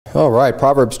All right,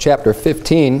 Proverbs chapter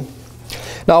 15.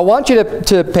 Now, I want you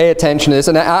to pay attention to this,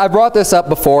 and I brought this up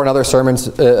before in other sermons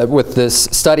with this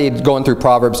study going through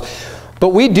Proverbs, but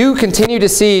we do continue to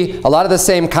see a lot of the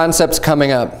same concepts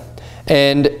coming up.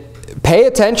 And pay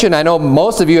attention. I know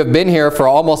most of you have been here for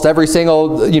almost every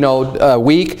single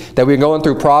week that we've been going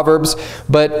through Proverbs,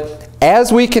 but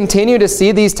as we continue to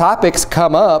see these topics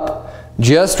come up,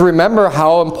 just remember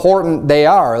how important they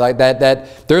are. Like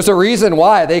that there's a reason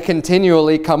why they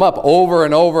continually come up over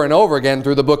and over and over again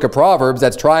through the book of Proverbs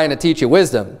that's trying to teach you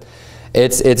wisdom.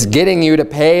 It's getting you to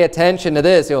pay attention to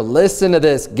this, listen to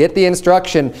this, get the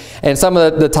instruction. And some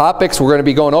of the topics we're going to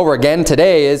be going over again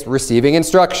today is receiving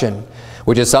instruction,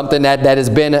 which is something that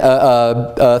has been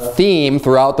a theme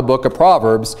throughout the book of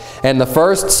Proverbs. And the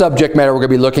first subject matter we're going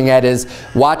to be looking at is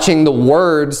watching the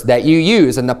words that you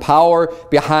use and the power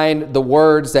behind the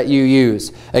words that you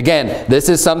use. Again, this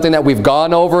is something that we've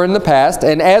gone over in the past.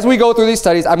 And as we go through these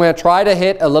studies, I'm going to try to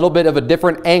hit a little bit of a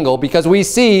different angle because we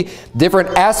see different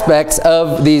aspects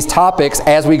of these topics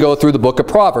as we go through the book of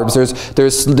Proverbs.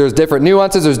 There's different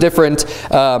nuances, there's different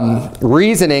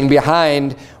reasoning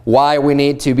behind why we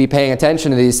need to be paying attention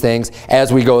to these things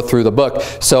as we go through the book.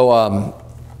 So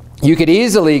you could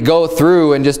easily go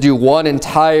through and just do one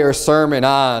entire sermon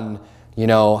on,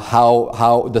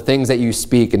 how the things that you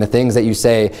speak and the things that you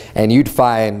say, and you'd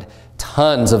find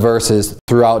tons of verses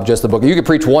throughout just the book. You could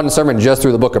preach one sermon just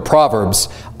through the book of Proverbs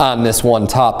on this one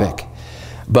topic.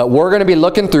 But we're going to be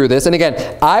looking through this. And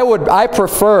again, I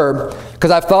prefer,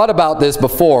 because I've thought about this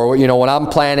before, when I'm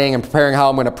planning and preparing how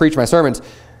I'm going to preach my sermons,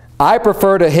 I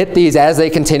prefer to hit these as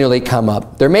they continually come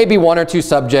up. There may be one or two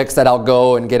subjects that I'll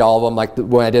go and get all of them, like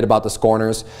when I did about the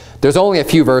scorners. There's only a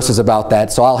few verses about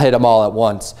that, so I'll hit them all at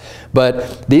once.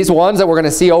 But these ones that we're going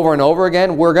to see over and over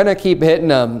again, we're going to keep hitting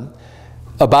them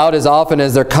about as often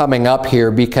as they're coming up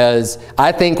here, because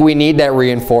I think we need that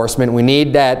reinforcement. We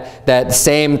need that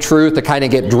same truth to kind of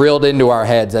get drilled into our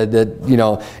heads.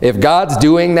 If God's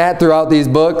doing that throughout these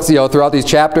books, throughout these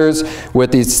chapters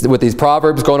with these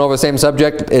Proverbs going over the same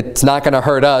subject, it's not going to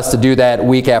hurt us to do that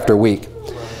week after week.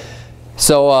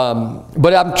 So,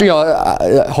 but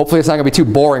hopefully it's not going to be too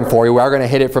boring for you. We are going to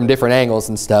hit it from different angles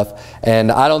and stuff.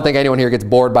 And I don't think anyone here gets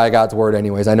bored by God's word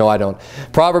anyways. I know I don't.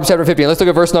 Proverbs chapter 15. Let's look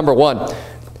at verse number 1.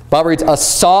 Bible reads, "A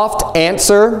soft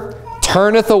answer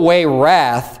turneth away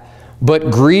wrath, but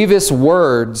grievous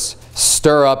words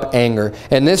stir up anger."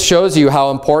 And this shows you how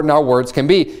important our words can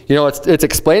be. It's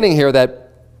explaining here that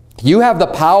you have the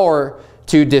power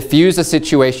to diffuse a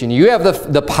situation. You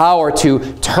have the power to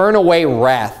turn away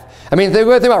wrath. I mean, think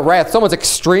about wrath. Someone's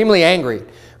extremely angry,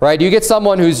 right? You get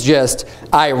someone who's just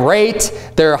irate,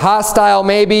 they're hostile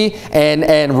maybe,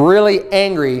 and really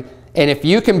angry. And if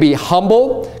you can be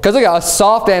humble, because look at a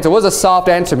soft answer. What does a soft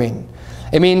answer mean?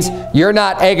 It means you're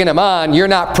not egging them on, you're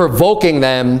not provoking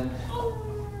them,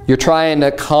 you're trying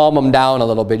to calm them down a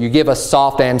little bit. You give a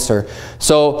soft answer.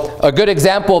 So a good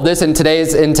example of this in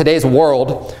today's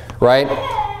world, right?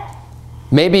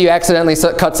 Maybe you accidentally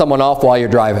cut someone off while you're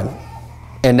driving.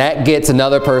 And that gets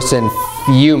another person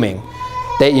fuming.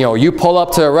 You pull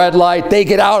up to a red light, they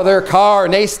get out of their car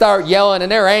and they start yelling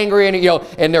and they're angry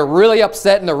and they're really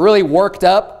upset and they're really worked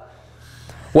up.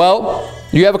 Well,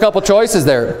 you have a couple choices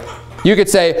there. You could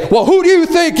say, "Well, who do you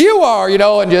think you are?"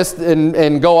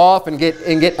 and go off and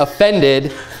get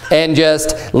offended and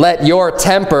just let your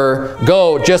temper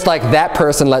go, just like that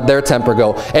person let their temper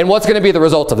go. And what's going to be the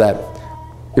result of that?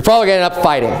 You're probably going to end up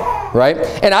fighting, right?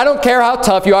 And I don't care how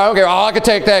tough you are. I don't care, I can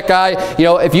take that guy.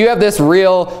 If you have this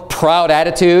real proud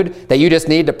attitude that you just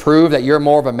need to prove that you're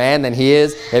more of a man than he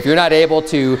is, if you're not able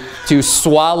to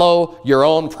swallow your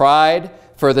own pride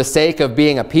for the sake of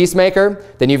being a peacemaker,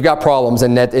 then you've got problems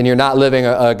and you're not living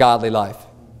a godly life.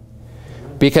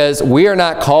 Because we are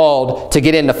not called to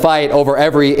get in a fight over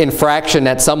every infraction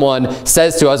that someone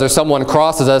says to us or someone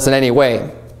crosses us in any way.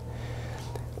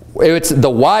 It's the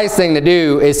wise thing to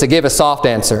do is to give a soft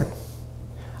answer.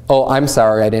 "Oh, I'm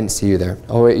sorry, I didn't see you there.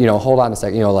 Oh, wait, hold on a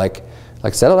second. Like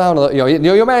settle down.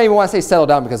 You might even want to say settle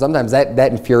down, because sometimes that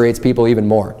infuriates people even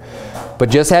more. But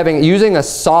just using a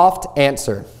soft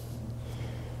answer,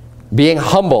 being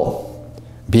humble,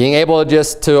 being able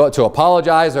to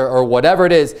apologize or whatever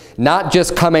it is, not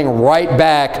just coming right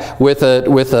back with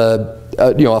a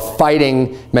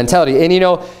fighting mentality.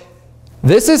 And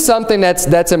this is something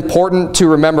that's important to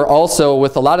remember also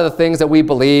with a lot of the things that we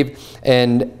believe.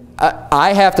 And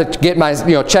I have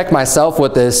to check myself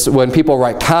with this when people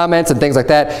write comments and things like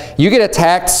that. You get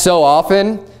attacked so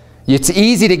often, it's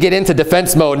easy to get into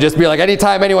defense mode and just be like,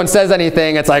 anytime anyone says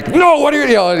anything, it's like, no, what are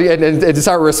you, and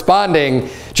start responding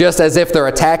just as if they're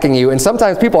attacking you. And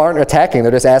sometimes people aren't attacking,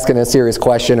 they're just asking a serious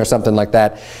question or something like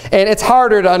that. And it's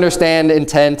harder to understand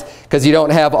intent because you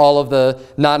don't have all of the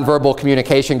nonverbal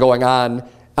communication going on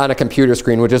a computer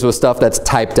screen, which is with stuff that's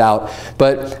typed out.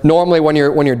 But normally when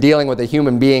you're dealing with a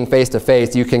human being face to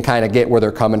face, you can kind of get where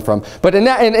they're coming from. But in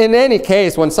any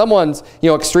case, when someone's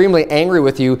extremely angry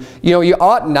with you, you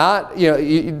ought not,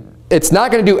 it's not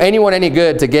going to do anyone any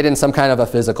good to get in some kind of a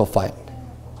physical fight.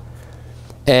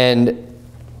 And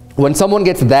when someone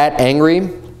gets that angry,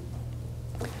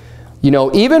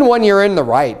 even when you're in the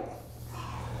right,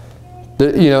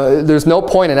 there's no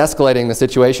point in escalating the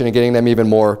situation and getting them even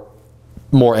more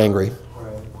angry.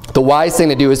 The wise thing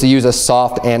to do is to use a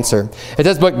soft answer. It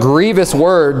says, but grievous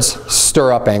words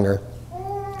stir up anger.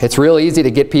 It's real easy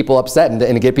to get people upset and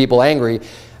to get people angry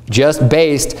just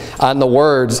based on the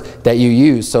words that you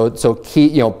use. So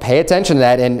pay attention to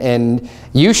that, and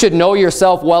you should know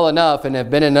yourself well enough and have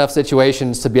been in enough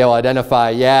situations to be able to identify,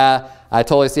 yeah, I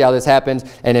totally see how this happens,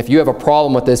 and if you have a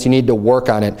problem with this, you need to work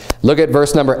on it. Look at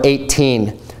verse number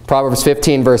 18. Proverbs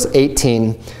 15, verse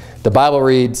 18. The Bible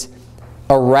reads,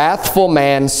 a wrathful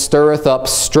man stirreth up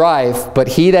strife, but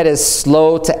he that is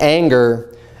slow to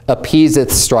anger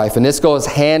appeaseth strife. And this goes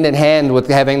hand in hand with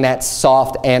having that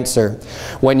soft answer.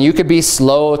 When you could be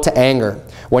slow to anger,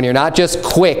 when you're not just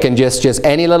quick and just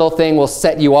any little thing will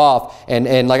set you off,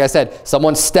 and like I said,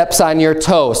 someone steps on your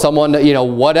toe, someone,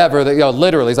 whatever,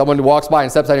 literally someone walks by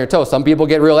and steps on your toe. Some people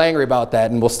get real angry about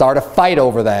that and will start a fight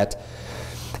over that,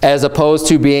 as opposed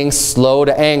to being slow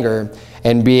to anger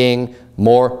and being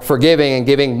more forgiving and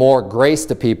giving more grace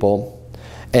to people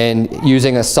and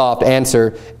using a soft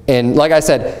answer. And like I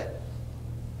said,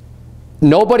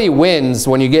 nobody wins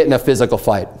when you get in a physical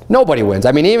fight. Nobody wins.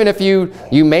 I mean, even if you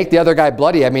make the other guy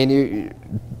bloody, I mean,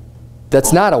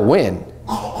 that's not a win.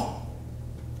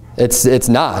 It's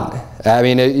not. I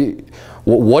mean,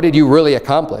 what did you really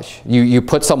accomplish? You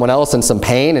put someone else in some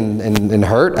pain and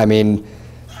hurt? I mean,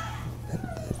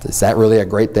 is that really a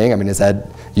great thing? I mean, is that,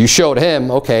 you showed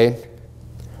him, okay.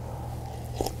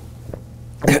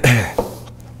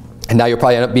 And now you'll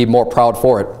probably end up being more proud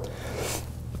for it.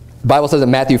 The Bible says in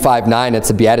Matthew 5:9, it's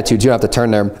a Beatitudes. You don't have to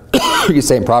turn there. You can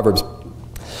say in Proverbs.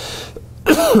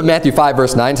 Matthew 5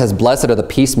 verse 9 says, blessed are the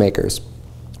peacemakers,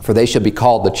 for they shall be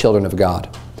called the children of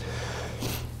God.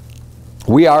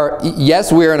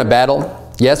 Yes, we are in a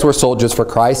battle. Yes, we're soldiers for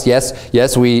Christ.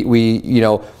 Yes, we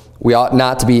ought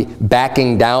not to be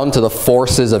backing down to the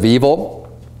forces of evil.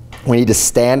 We need to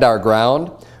stand our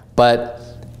ground. But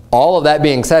all of that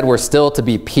being said, we're still to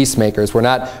be peacemakers. We're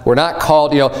not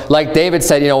called, like David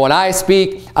said, when I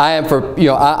speak, I'm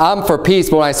for peace,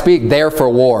 but when I speak, they're for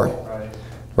war.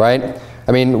 Right?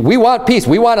 I mean, we want peace.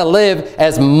 We want to live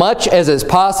as much as is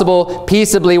possible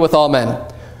peaceably with all men.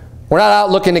 We're not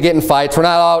out looking to get in fights. We're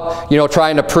not out,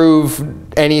 trying to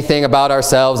prove anything about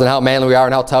ourselves and how manly we are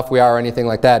and how tough we are or anything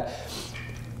like that.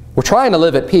 We're trying to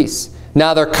live at peace.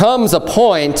 Now there comes a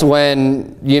point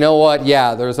when,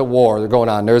 yeah, there's a war going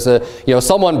on. There's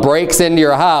someone breaks into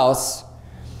your house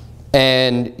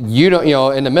and you don't,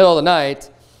 in the middle of the night,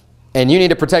 and you need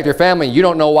to protect your family. You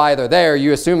don't know why they're there.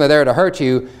 You assume they're there to hurt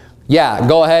you. Yeah,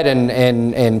 go ahead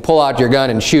and pull out your gun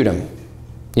and shoot them.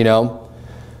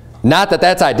 Not that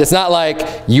that's, it's not like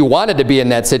you wanted to be in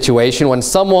that situation. When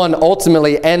someone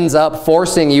ultimately ends up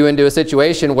forcing you into a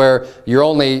situation where your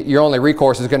only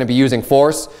recourse is going to be using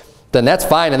force, then that's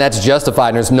fine and that's justified,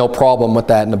 and there's no problem with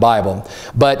that in the Bible.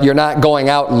 But you're not going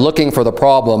out looking for the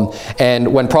problem,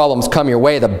 and when problems come your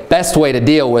way, the best way to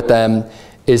deal with them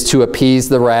is to appease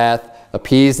the wrath,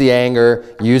 appease the anger,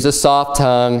 use a soft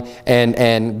tongue,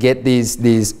 and get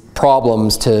these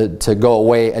problems to go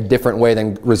away a different way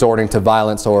than resorting to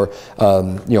violence or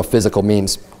physical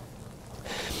means.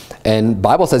 And the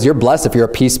Bible says you're blessed if you're a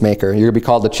peacemaker. You're going to be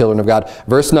called the children of God.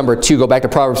 Verse number 2, go back to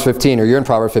Proverbs 15, or you're in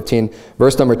Proverbs 15.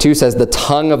 Verse number 2 says, the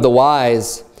tongue of the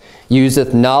wise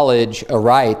useth knowledge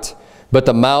aright, but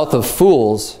the mouth of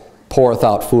fools poureth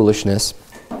out foolishness.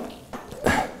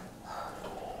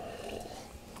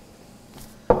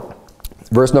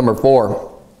 Verse number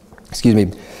 4,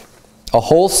 a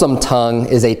wholesome tongue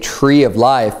is a tree of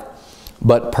life,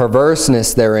 but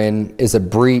perverseness therein is a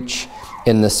breach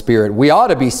in the spirit. We ought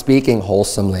to be speaking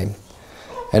wholesomely.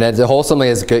 And as wholesomely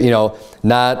is,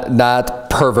 not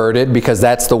perverted, because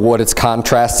that's what it's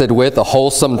contrasted with, a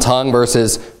wholesome tongue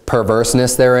versus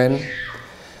perverseness therein.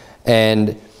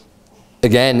 And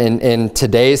again, in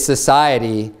today's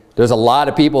society, There's a lot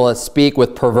of people that speak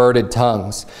with perverted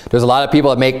tongues. There's a lot of people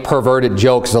that make perverted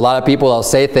jokes. There's a lot of people that will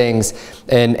say things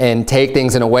and take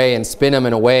things in a way and spin them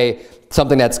in a way,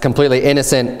 something that's completely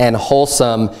innocent and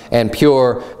wholesome and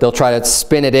pure. They'll try to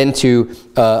spin it into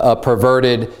a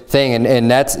perverted thing. And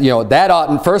that's, you know, that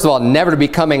ought, first of all, never to be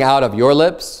coming out of your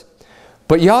lips.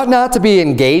 But you ought not to be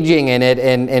engaging in it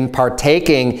and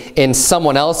partaking in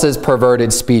someone else's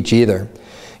perverted speech either.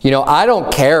 You know, I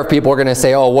don't care if people are going to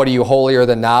say, oh, what are you, holier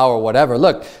than thou or whatever.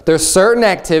 Look, there's certain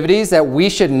activities that we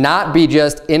should not be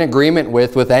just in agreement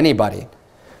with anybody,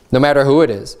 no matter who it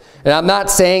is. And I'm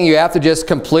not saying you have to just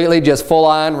completely just full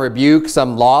on rebuke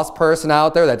some lost person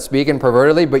out there that's speaking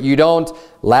pervertedly, but you don't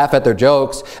laugh at their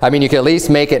jokes. I mean, you can at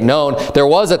least make it known. There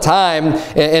was a time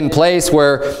in place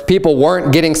where people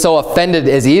weren't getting so offended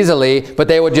as easily, but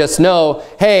they would just know,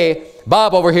 hey,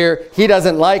 Bob over here, he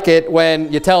doesn't like it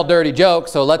when you tell dirty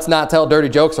jokes, so let's not tell dirty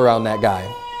jokes around that guy.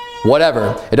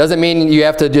 Whatever. It doesn't mean you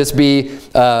have to just be,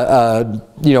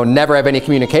 you know, never have any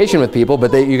communication with people,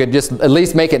 but you could just at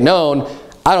least make it known,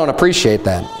 I don't appreciate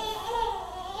that.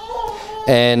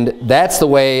 And that's the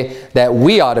way that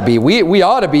we ought to be. We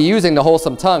ought to be using the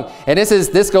wholesome tongue. And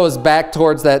this goes back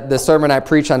towards the sermon I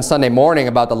preached on Sunday morning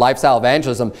about the lifestyle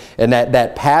evangelism, and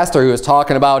that pastor who was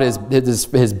talking about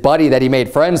his buddy that he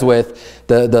made friends with,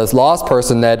 the lost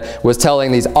person that was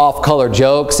telling these off-color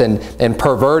jokes and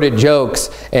perverted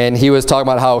jokes. And he was talking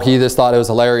about how he just thought it was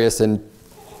hilarious and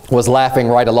was laughing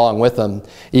right along with him,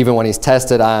 even when he's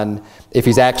tested on if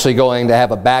he's actually going to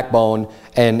have a backbone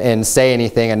and say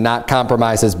anything and not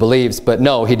compromise his beliefs. But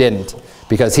no, he didn't,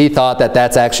 because he thought that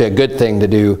that's actually a good thing to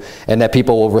do and that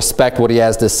people will respect what he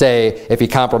has to say if he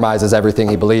compromises everything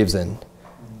he believes in.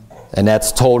 And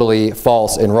that's totally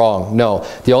false and wrong. No,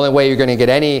 the only way you're going to get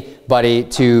anybody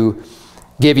to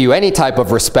give you any type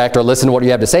of respect or listen to what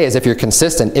you have to say is if you're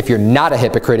consistent, if you're not a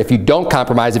hypocrite, if you don't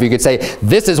compromise, if you could say,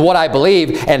 this is what I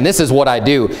believe and this is what I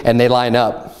do, and they line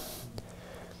up.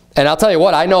 And I'll tell you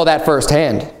what, I know that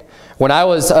firsthand. When I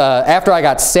was, after I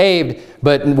got saved,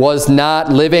 but was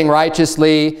not living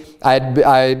righteously,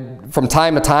 from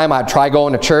time to time, I'd try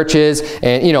going to churches,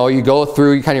 and you know, you go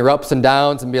through kind of your ups and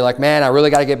downs and be like, man, I really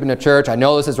got to get into church. I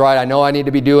know this is right. I know I need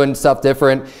to be doing stuff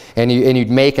different. And you'd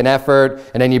make an effort,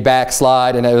 and then you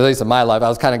backslide. And at least in my life, I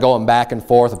was kind of going back and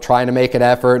forth of trying to make an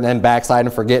effort and then backsliding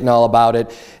and forgetting all about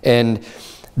it. And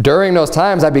during those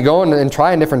times, I'd be going and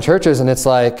trying different churches, and it's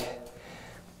like,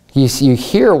 you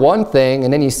hear one thing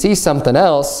and then you see something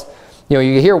else. You know,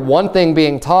 you hear one thing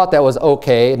being taught that was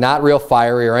okay, not real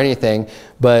fiery or anything,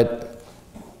 but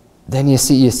then you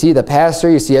see the pastor,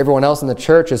 you see everyone else in the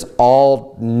church is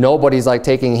all, nobody's like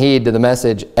taking heed to the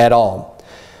message at all.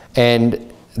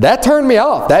 And that turned me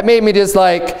off. That made me just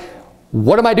like,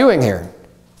 what am I doing here?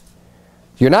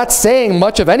 You're not saying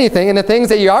much of anything, and the things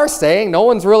that you are saying, no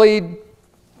one's really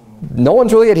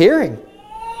adhering.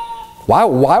 Why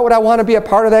would I want to be a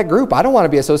part of that group? I don't want to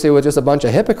be associated with just a bunch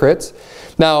of hypocrites.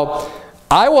 Now,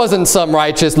 I wasn't some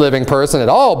righteous living person at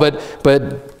all, but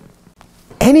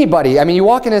anybody, I mean, you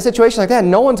walk in a situation like that,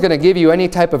 no one's going to give you any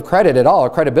type of credit at all or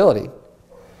credibility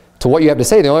to what you have to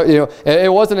say. You know,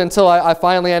 it wasn't until I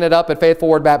finally ended up at Faithful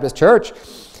Word Baptist Church,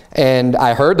 and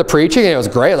I heard the preaching, and it was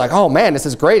great. Like, oh man, this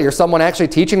is great. Here's someone actually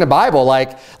teaching the Bible,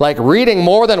 like reading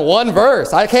more than one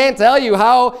verse. I can't tell you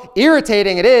how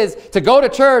irritating it is to go to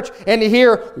church and to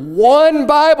hear one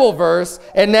Bible verse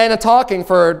and then talking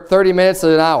for 30 minutes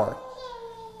to an hour.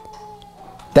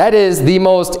 That is the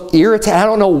most irritating. I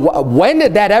don't know, when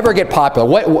did that ever get popular?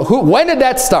 When did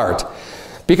that start?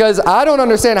 Because I don't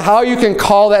understand how you can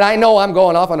call that. I know I'm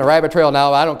going off on a rabbit trail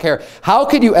now. I don't care. How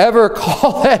could you ever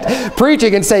call that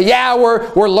preaching and say, yeah,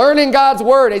 we're learning God's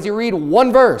word as you read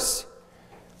one verse?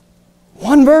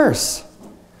 One verse.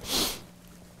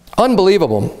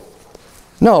 Unbelievable.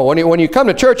 No, when you come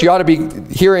to church, you ought to be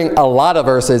hearing a lot of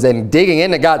verses and digging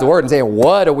into God's word and saying,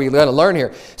 what are we going to learn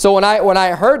here? So when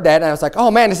I heard that, and I was like,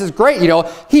 oh man, this is great. You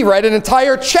know, he read an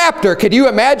entire chapter. Could you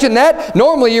imagine that?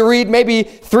 Normally you read maybe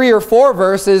 3 or 4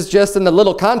 verses just in the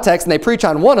little context, and they preach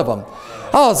on one of them.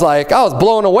 I was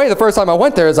blown away the first time I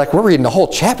went there. It's like, we're reading the whole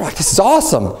chapter. Like, this is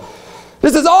awesome.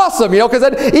 This is awesome, you know,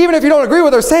 because even if you don't agree with what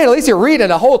they're saying, at least you're reading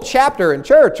a whole chapter in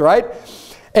church, right?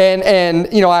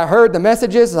 And you know, I heard the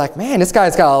messages, like, man, this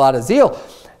guy's got a lot of zeal.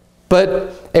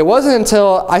 But it wasn't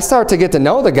until I start to get to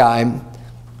know the guy,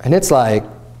 and it's like,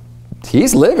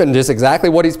 he's living just exactly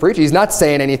what he's preaching. He's not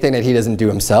saying anything that he doesn't do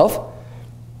himself.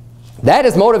 That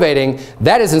is motivating,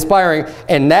 that is inspiring,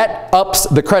 and that ups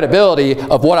the credibility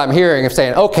of what I'm hearing, of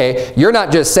saying, okay, you're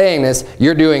not just saying this,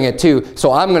 you're doing it too.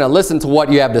 So I'm going to listen to what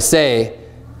you have to say,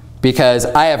 because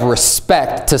I have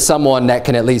respect to someone that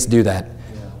can at least do that.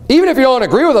 Even if you don't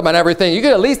agree with them on everything, you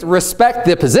can at least respect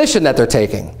the position that they're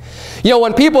taking. You know,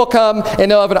 when people come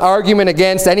and they'll have an argument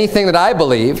against anything that I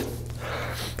believe,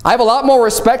 I have a lot more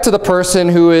respect to the person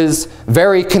who is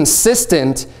very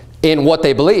consistent in what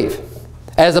they believe,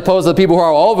 as opposed to the people who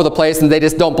are all over the place and they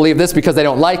just don't believe this because they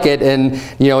don't like it, and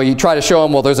you know, you try to show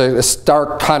them, well, there's a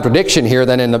stark contradiction here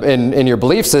then in your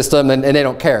belief system, and they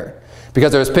don't care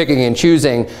because they're just picking and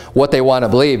choosing what they want to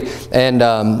believe. And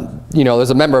you know,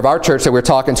 there's a member of our church that we're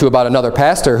talking to about another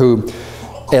pastor who,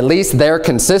 at least they're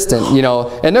consistent, you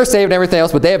know, and they're saved and everything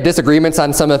else, but they have disagreements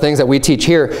on some of the things that we teach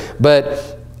here.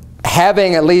 But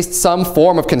having at least some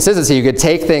form of consistency, you could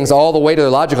take things all the way to the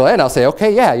logical end. I'll say,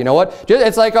 okay, yeah, you know what?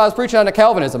 It's like I was preaching on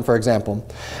Calvinism, for example.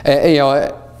 You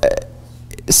know,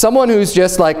 someone who's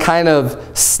just like kind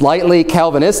of slightly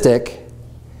Calvinistic,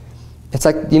 it's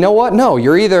like, you know what? No,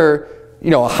 you're either, you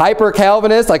know, a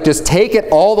hyper-Calvinist, like just take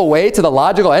it all the way to the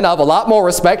logical end. I have a lot more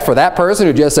respect for that person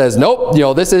who just says, nope, you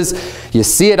know, this is, you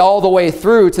see it all the way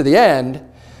through to the end,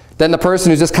 than the person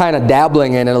who's just kind of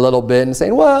dabbling in it a little bit and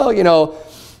saying, well, you know,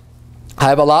 I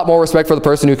have a lot more respect for the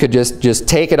person who could just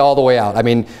take it all the way out. I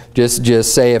mean,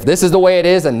 just say, if this is the way it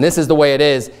is and this is the way it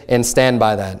is, and stand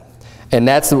by that. And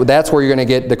that's where you're going to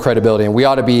get the credibility. And we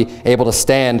ought to be able to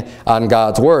stand on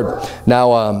God's word.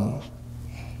 Now,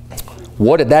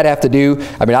 what did that have to do?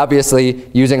 I mean, obviously,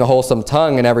 using a wholesome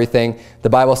tongue and everything, the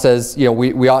Bible says, you know,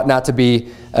 we ought not to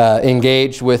be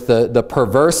engaged with the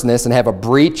perverseness and have a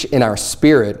breach in our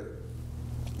spirit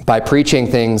by preaching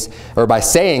things or by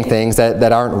saying things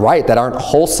that aren't right, that aren't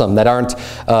wholesome, that aren't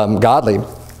godly.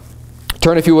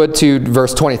 Turn, if you would, to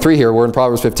verse 23 here. We're in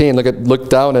Proverbs 15. Look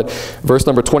down at verse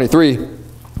number 23.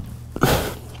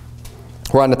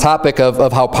 We're on the topic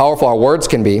of how powerful our words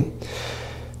can be.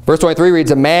 Verse 23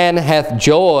 reads, a man hath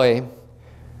joy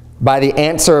by the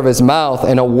answer of his mouth,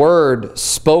 and a word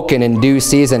spoken in due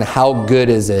season, how good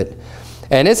is it?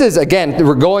 And this is, again,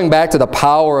 we're going back to the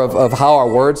power of how our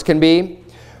words can be.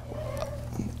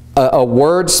 A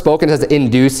word spoken as in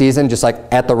due season, just like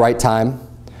at the right time.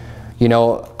 You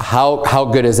know, how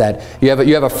good is that? You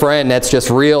have a friend that's just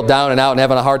real down and out and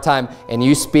having a hard time, and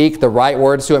you speak the right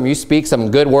words to them, you speak some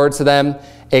good words to them,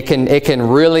 it can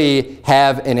really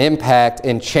have an impact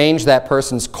and change that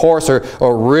person's course,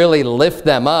 or really lift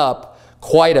them up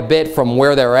quite a bit from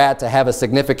where they're at to have a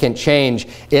significant change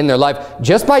in their life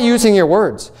just by using your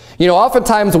words. You know,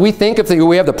 oftentimes we think of things,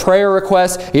 we have the prayer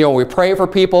requests, you know, we pray for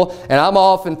people, and I'm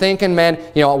often thinking, man,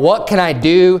 you know, what can I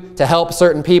do to help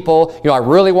certain people? You know, I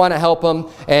really want to help them,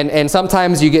 and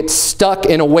sometimes you get stuck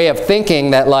in a way of thinking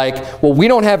that, like, well, we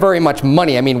don't have very much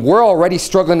money. I mean, we're already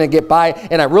struggling to get by,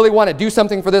 and I really want to do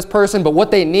something for this person, but what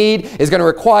they need is going to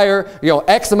require, you know,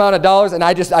 X amount of dollars, and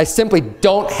I simply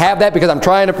don't have that because I'm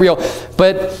trying to, you know,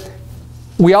 but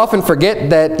we often forget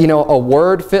that, you know, a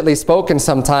word fitly spoken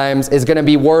sometimes is going to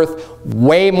be worth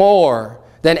way more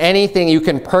than anything you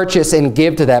can purchase and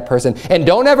give to that person. And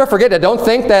don't ever forget that. Don't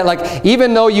think that, like,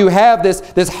 even though you have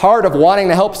this heart of wanting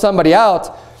to help somebody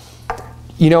out,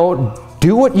 you know,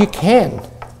 do what you can.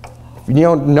 You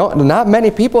know, not many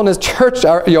people in this church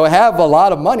have a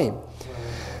lot of money.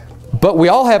 But we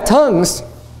all have tongues.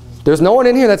 There's no one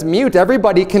in here that's mute.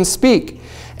 Everybody can speak.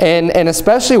 And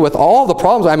especially with all the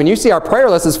problems, I mean, you see our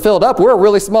prayer list is filled up. We're a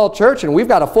really small church, and we've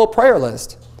got a full prayer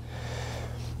list.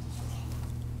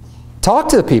 Talk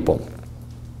to the people,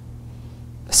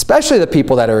 especially the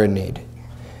people that are in need,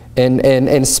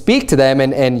 and speak to them,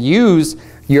 and use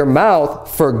your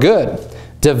mouth for good.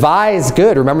 Devise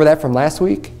good. Remember that from last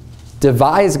week?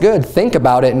 Devise good. Think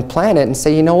about it and plan it and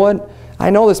say, you know what? I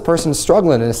know this person's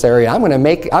struggling in this area. I'm going to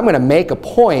make a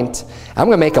point. I'm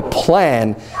going to make a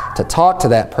plan to talk to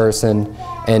that person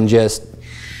and just,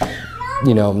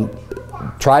 you know,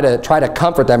 try to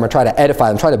comfort them or try to edify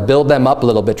them, try to build them up a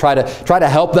little bit, try to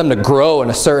help them to grow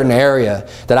in a certain area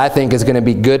that I think is going to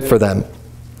be good for them.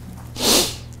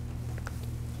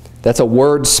 That's a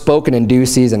word spoken in due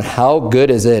season. How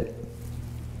good is it?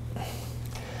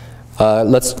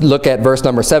 Let's look at verse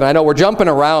number 7. I know we're jumping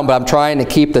around, but I'm trying to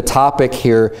keep the topic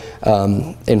here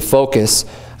in focus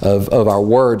of our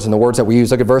words and the words that we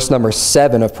use. Look at verse number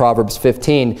 7 of Proverbs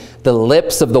 15. The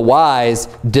lips of the wise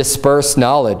disperse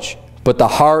knowledge, but the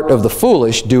heart of the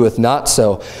foolish doeth not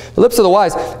so. The lips of the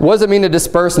wise, what does it mean to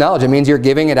disperse knowledge? It means you're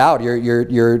giving it out.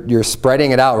 You're spreading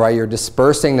it out, right? You're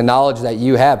dispersing the knowledge that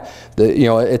you have. You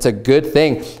know, it's a good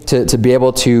thing to be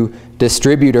able to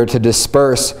distribute or to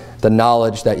disperse the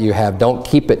knowledge that you have. Don't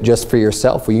keep it just for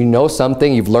yourself. When you know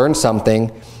something, you've learned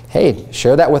something, hey,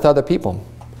 share that with other people.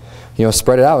 You know,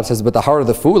 spread it out. It says, but the heart of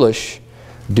the foolish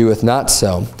doeth not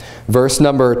so. Verse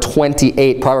number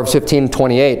 28, Proverbs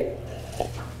 15:28.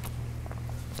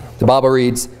 The Bible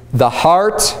reads, the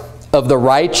heart of the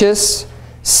righteous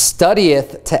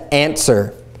studieth to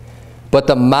answer, but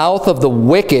the mouth of the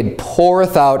wicked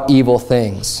poureth out evil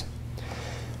things.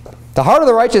 The heart of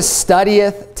the righteous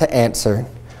studieth to answer.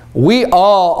 We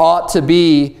all ought to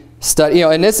be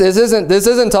and this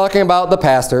isn't talking about the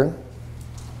pastor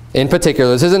in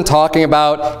particular. This isn't talking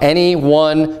about any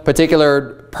one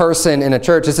particular person in a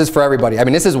church. This is for everybody. I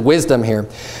mean, this is wisdom here.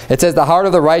 It says the heart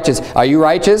of the righteous. Are you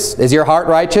righteous? Is your heart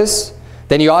righteous?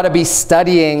 Then you ought to be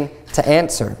studying to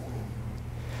answer.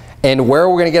 And where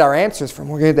we're going to get our answers from?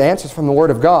 We're going to get the answers from the Word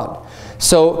of God.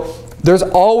 So there's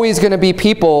always going to be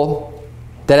people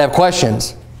that have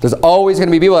questions. There's always going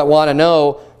to be people that want to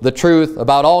know the truth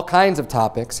about all kinds of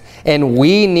topics. And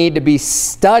we need to be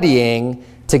studying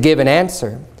to give an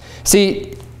answer.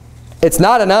 See, it's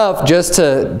not enough just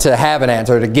to have an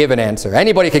answer, to give an answer.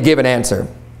 Anybody could give an answer.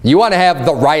 You want to have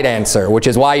the right answer, which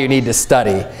is why you need to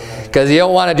study. Because you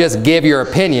don't want to just give your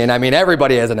opinion. I mean,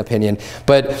 everybody has an opinion.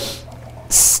 But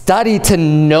study to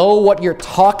know what you're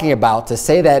talking about, to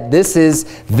say that this is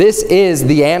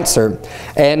the answer.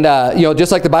 And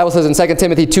just like the Bible says in 2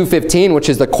 Timothy 2:15, which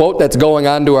is the quote that's going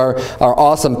on to our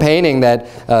awesome painting that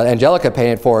Angelica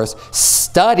painted for us,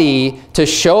 study to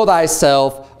show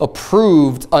thyself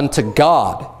approved unto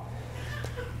God,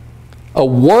 a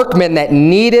workman that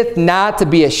needeth not to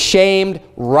be ashamed,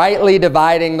 rightly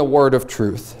dividing the word of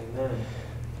truth.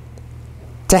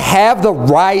 To have the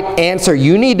right answer,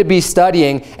 you need to be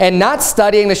studying, and not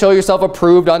studying to show yourself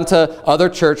approved unto other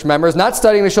church members, not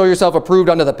studying to show yourself approved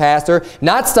unto the pastor,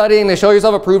 not studying to show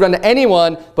yourself approved unto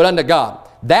anyone, but unto God.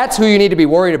 That's who you need to be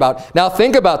worried about. Now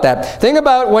think about that. Think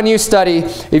about when you study,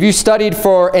 if you studied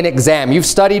for an exam, you've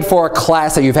studied for a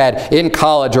class that you've had in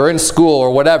college or in school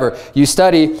or whatever. You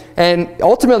study, and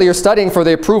ultimately you're studying for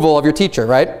the approval of your teacher,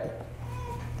 right?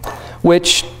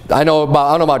 Which I don't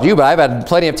know about you, but I've had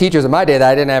plenty of teachers in my day that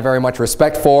I didn't have very much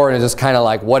respect for, and it's just kind of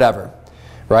like whatever,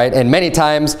 right? And many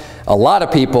times, a lot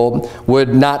of people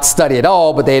would not study at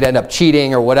all, but they'd end up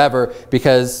cheating or whatever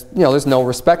because, there's no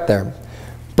respect there.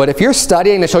 But if you're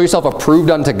studying to show yourself approved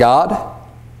unto God,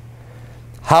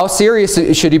 how serious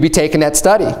should you be taking that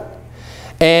study?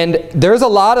 And there's a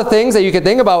lot of things that you can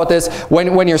think about with this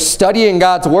when you're studying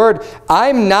God's Word.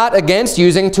 I'm not against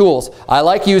using tools. I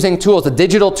like using tools, the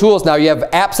digital tools. Now you have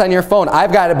apps on your phone.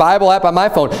 I've got a Bible app on my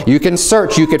phone. You can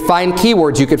search, you could find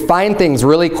keywords, you could find things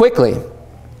really quickly.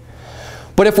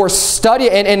 But if we're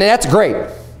studying, and that's great,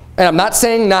 and I'm not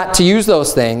saying not to use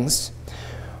those things,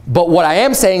 but what I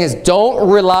am saying is don't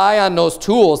rely on those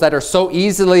tools that are so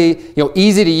easy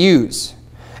to use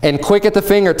and quick at the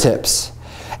fingertips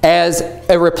as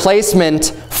a replacement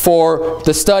for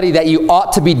the study that you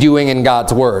ought to be doing in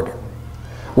God's Word,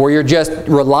 where you're just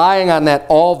relying on that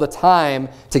all the time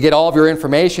to get all of your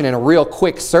information in a real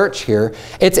quick search here.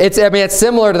 It's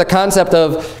similar to the concept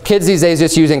of kids these days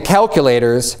just using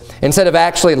calculators instead of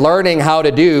actually learning how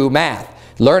to do math,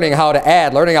 learning how to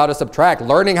add, learning how to subtract,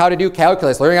 learning how to do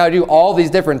calculus, learning how to do all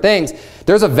these different things.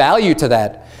 There's a value to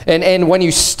that. And when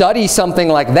you study something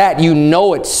like that, you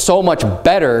know it's so much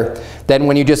better than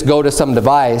when you just go to some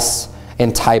device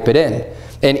and type it in.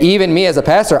 And even me as a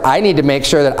pastor, I need to make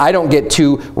sure that I don't get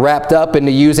too wrapped up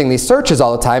into using these searches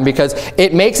all the time, because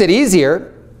it makes it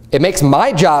easier. It makes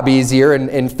my job easier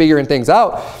in figuring things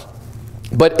out.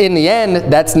 But in the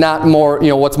end, that's not more,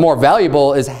 what's more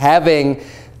valuable is having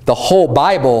the whole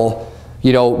Bible,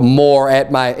 more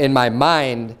in my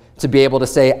mind, to be able to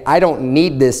say, I don't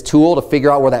need this tool to figure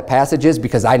out where that passage is,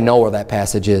 because I know where that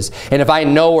passage is. And if I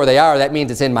know where they are, that means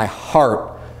it's in my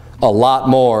heart a lot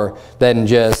more than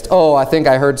just, oh, I think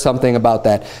I heard something about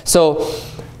that. So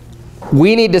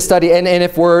we need to study, and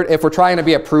if we're trying to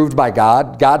be approved by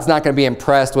God, God's not going to be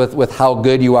impressed with how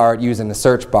good you are at using the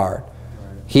search bar.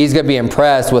 He's going to be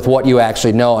impressed with what you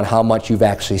actually know and how much you've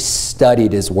actually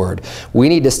studied His Word. We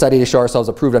need to study to show ourselves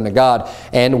approved unto God,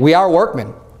 and we are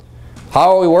workmen.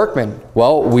 How are we workmen?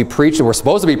 Well, we're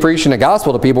supposed to be preaching the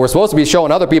gospel to people. We're supposed to be showing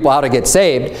other people how to get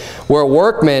saved. We're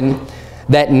workmen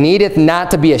that needeth not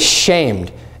to be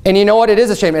ashamed. And you know what? It is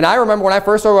a shame. And I remember when I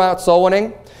first started out soul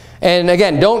winning, and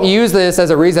again, don't use this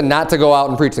as a reason not to go out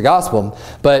and preach the gospel,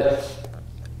 but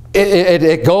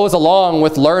it goes along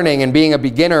with learning and being a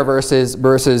beginner versus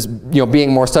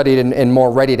being more studied and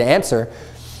more ready to answer.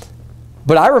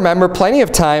 But I remember plenty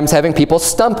of times having people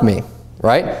stump me.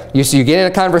 Right? You get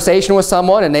in a conversation with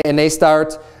someone and they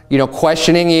start,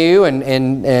 questioning you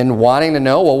and wanting to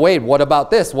know, well, wait, what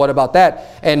about this? What about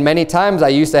that? And many times I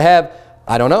used to have,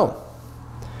 I don't know.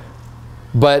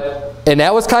 And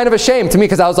that was kind of a shame to me,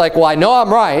 because I was like, well, I know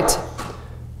I'm right,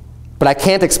 But I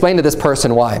can't explain to this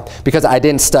person why. Because I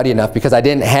didn't study enough, because I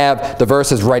didn't have the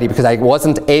verses ready, because I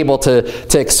wasn't able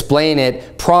to explain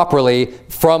it properly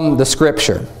from the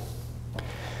Scripture.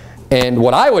 And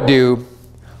what I would do,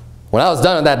 when I was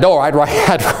done at that door, I'd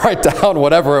write down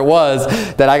whatever it was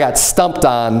that I got stumped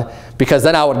on, because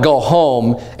then I would go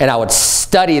home and I would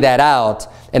study that out,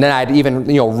 and then I'd even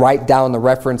write down the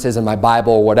references in my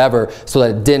Bible or whatever so that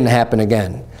it didn't happen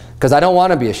again. Because I don't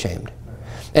want to be ashamed.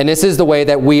 And this is the way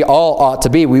that we all ought to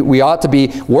be. We ought to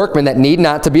be workmen that need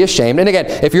not to be ashamed. And again,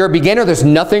 if you're a beginner, there's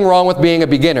nothing wrong with being a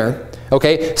beginner.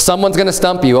 Okay? Someone's going to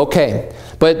stump you. Okay.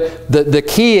 But the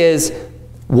key is,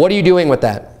 what are you doing with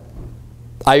that?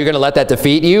 Are you going to let that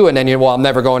defeat you and then well, I'm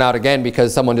never going out again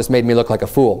because someone just made me look like a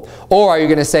fool? Or are you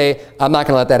going to say, I'm not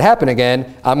going to let that happen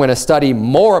again. I'm going to study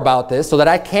more about this so that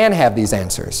I can have these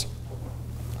answers.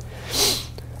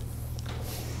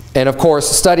 And of course,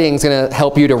 studying is going to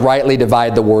help you to rightly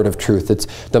divide the word of truth. It's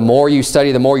the more you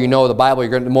study, the more you know the Bible,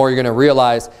 the more you're going to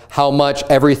realize how much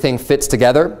everything fits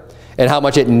together and how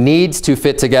much it needs to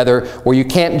fit together, where you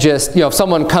can't just, if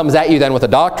someone comes at you then with a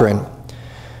doctrine,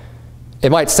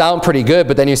 it might sound pretty good,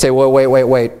 but then you say, well,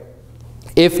 wait.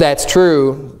 If that's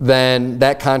true, then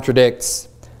that contradicts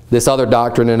this other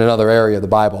doctrine in another area of the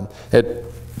Bible.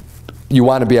 You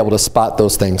want to be able to spot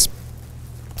those things.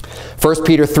 1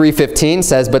 Peter 3:15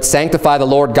 says, but sanctify the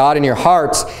Lord God in your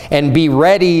hearts, and be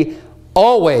ready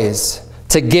always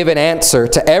to give an answer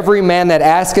to every man that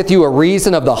asketh you a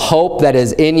reason of the hope that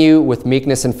is in you with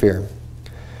meekness and fear.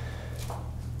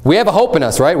 We have a hope in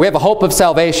us, right? We have a hope of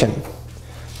salvation.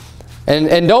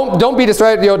 And don't be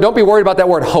distracted, don't be worried about that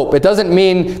word hope. It doesn't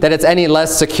mean that it's any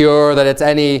less secure, that it's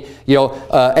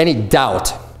any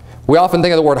doubt. We often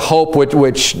think of the word hope,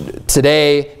 which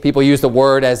today people use the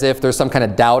word as if there's some kind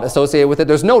of doubt associated with it.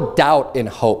 There's no doubt in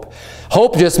hope.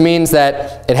 Hope just means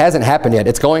that it hasn't happened yet.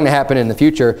 It's going to happen in the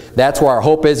future. That's where our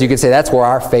hope is. You could say that's where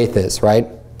our faith is, right?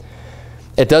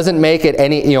 It doesn't make it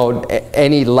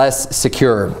any less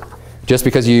secure just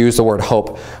because you use the word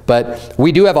hope. But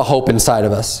we do have a hope inside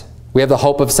of us. We have the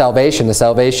hope of salvation, the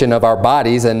salvation of our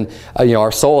bodies, and our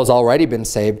soul has already been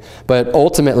saved. But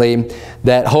ultimately,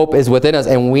 that hope is within us,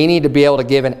 and we need to be able to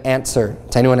give an answer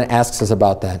to anyone that asks us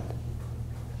about that.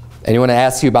 Anyone that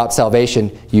asks you about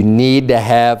salvation, you need to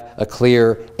have a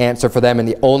clear answer for them, and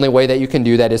the only way that you can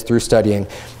do that is through studying.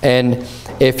 And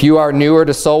if you are newer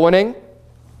to soul winning,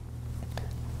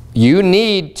 you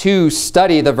need to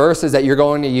study the verses that you're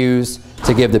going to use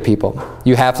to give to people.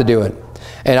 You have to do it.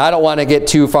 And I don't want to get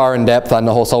too far in depth on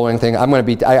the whole soul winning thing. I'm going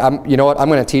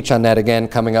to teach on that again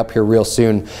coming up here real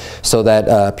soon, so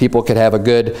that people could have a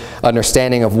good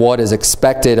understanding of what is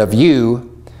expected of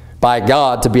you by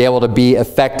God to be able to be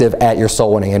effective at your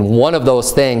soul winning. And one of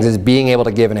those things is being able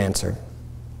to give an answer.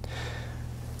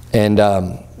 And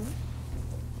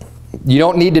you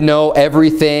don't need to know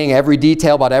everything, every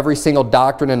detail about every single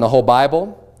doctrine in the whole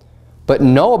Bible. But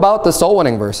know about the soul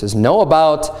winning verses. Know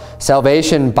about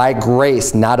salvation by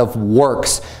grace, not of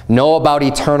works. Know about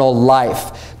eternal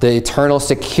life, the eternal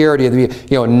security of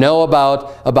the, know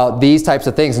about these types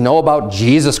of things. Know about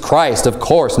Jesus Christ, of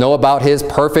course. Know about his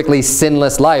perfectly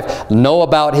sinless life. Know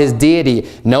about his deity.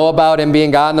 Know about him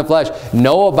being God in the flesh.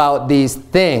 Know about these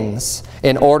things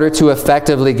in order to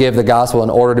effectively give the gospel, in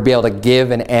order to be able to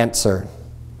give an answer.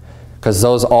 Because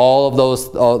all of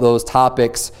those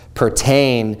topics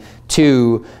pertain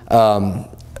to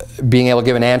being able to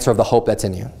give an answer of the hope that's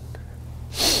in you.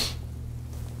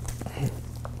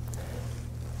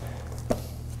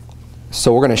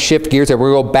 So we're going to shift gears here.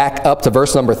 We're going to go back up to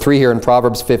verse number 3 here in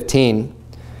Proverbs 15.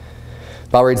 The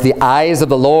Bible reads, the eyes of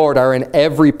the Lord are in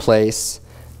every place,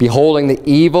 beholding the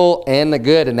evil and the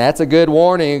good. And that's a good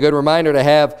warning, a good reminder to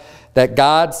have, that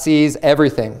God sees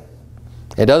everything.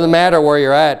 It doesn't matter where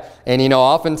you're at. And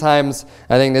oftentimes,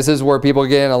 I think this is where people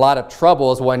get in a lot of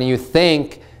trouble, is when you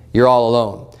think you're all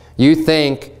alone. You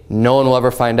think no one will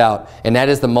ever find out. And that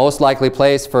is the most likely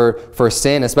place for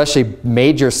sin, especially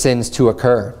major sins, to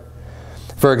occur.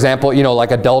 For example,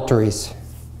 like adulteries.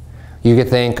 You could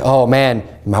think, oh man,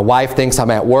 my wife thinks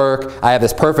I'm at work. I have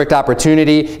this perfect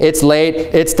opportunity. It's late.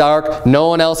 It's dark. No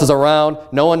one else is around.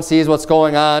 No one sees what's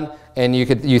going on. And you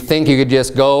think you could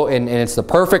just go and it's the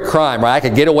perfect crime, right? I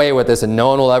could get away with this and no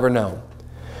one will ever know.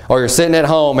 Or you're sitting at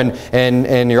home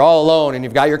and you're all alone and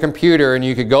you've got your computer and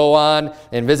you could go on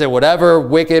and visit whatever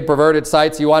wicked, perverted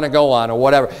sites you want to go on or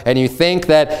whatever. And you think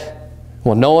that,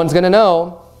 well, no one's going to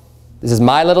know. This is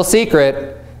my little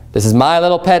secret. This is my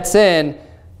little pet sin.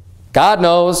 God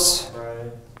knows.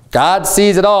 Right. God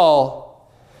sees it all.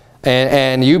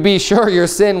 And you be sure your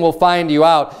sin will find you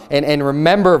out. And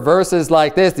remember verses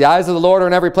like this. The eyes of the Lord are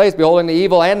in every place, beholding the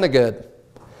evil and the good.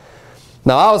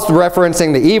 Now, I was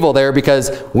referencing the evil there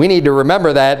because we need to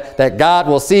remember that God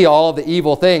will see all of the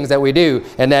evil things that we do,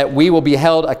 and that we will be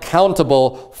held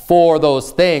accountable for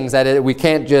those things, that we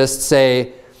can't just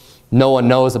say no one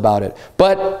knows about it.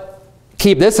 But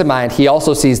keep this in mind, he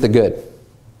also sees the good.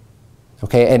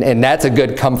 Okay, and that's a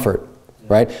good comfort,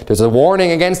 right? There's a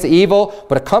warning against the evil,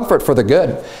 but a comfort for the good.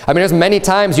 I mean, there's many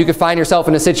times you could find yourself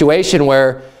in a situation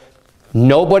where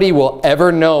nobody will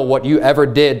ever know what you ever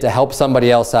did to help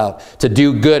somebody else out, to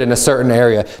do good in a certain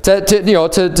area,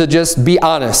 to just be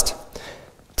honest,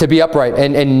 to be upright.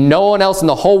 And no one else in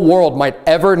the whole world might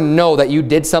ever know that you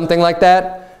did something like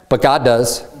that, but God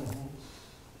does.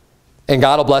 And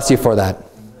God will bless you for that.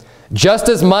 Just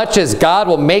as much as God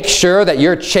will make sure that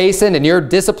you're chastened and you're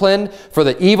disciplined for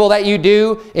the evil that you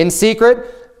do in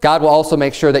secret, God will also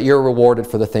make sure that you're rewarded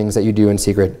for the things that you do in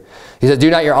secret. He says, do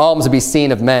not your alms be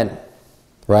seen of men.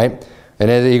 Right? And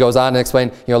then he goes on to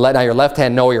explain, let not your left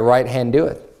hand know what your right hand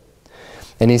doeth.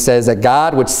 And he says that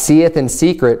God which seeth in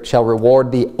secret shall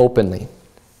reward thee openly.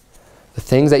 The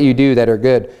things that you do that are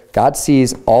good, God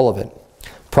sees all of it.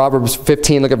 Proverbs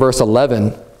 15, look at verse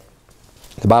 11.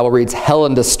 The Bible reads, hell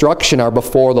and destruction are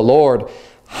before the Lord.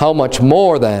 How much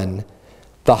more then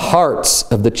the hearts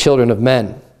of the children of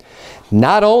men?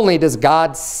 Not only does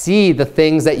God see the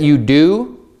things that you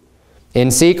do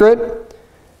in secret,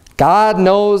 God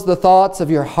knows the thoughts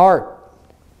of your heart.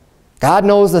 God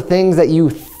knows the things that you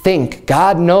think.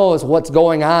 God knows what's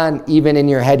going on even in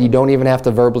your head. You don't even have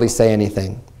to verbally say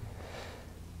anything.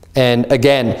 And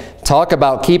again, talk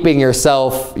about keeping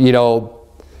yourself,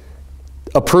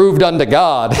 approved unto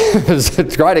God.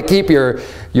 Try to keep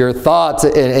your thoughts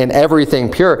and everything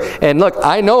pure. And look,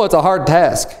 I know it's a hard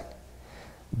task,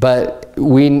 but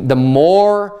the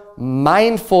more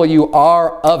mindful you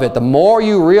are of it, the more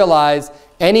you realize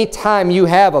anytime you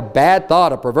have a bad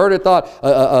thought, a perverted thought,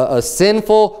 a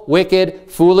sinful, wicked,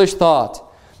 foolish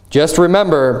thought, just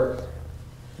remember,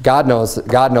 God knows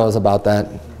about that.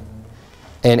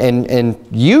 And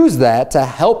use that to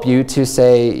help you to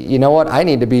say, you know what, I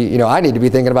need to be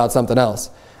thinking about something else.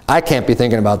 I can't be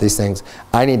thinking about these things.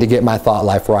 I need to get my thought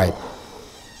life right.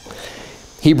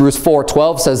 Hebrews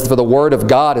 4:12 says, for the word of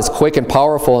God is quick and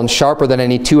powerful and sharper than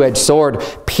any two-edged sword,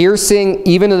 piercing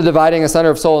even to the dividing asunder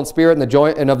of soul and spirit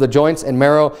and of the joints and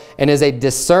marrow, and is a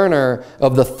discerner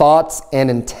of the thoughts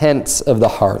and intents of the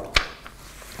heart.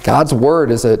 God's word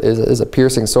is a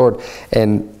piercing sword,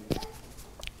 and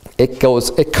it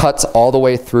cuts all the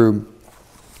way through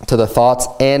to the thoughts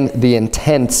and the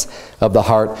intents of the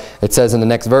heart. It says in the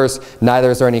next verse,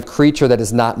 neither is there any creature that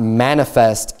is not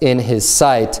manifest in his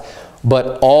sight,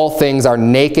 but all things are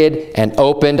naked and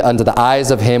opened unto the eyes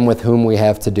of him with whom we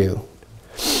have to do.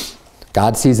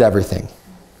 God sees everything.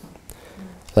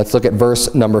 Let's look at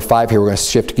verse number 5 here. We're going to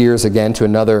shift gears again to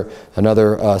another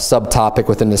subtopic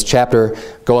within this chapter,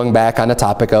 going back on the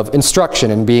topic of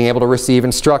instruction and being able to receive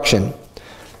instruction.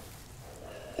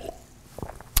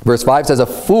 Verse 5 says, a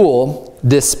fool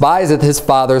despiseth his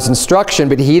father's instruction,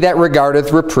 but he that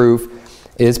regardeth reproof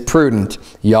is prudent.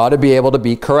 You ought to be able to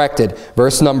be corrected.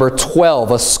 Verse number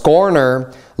 12, a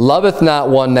scorner loveth not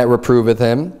one that reproveth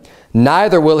him,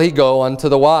 neither will he go unto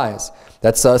the wise.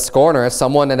 That's a scorner,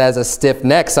 someone that has a stiff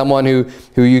neck, someone who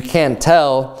you can't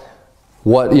tell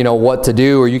what to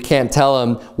do, or you can't tell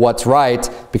him what's right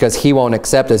because he won't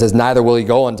accept it. It says, neither will he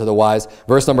go unto the wise.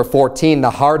 Verse number 14,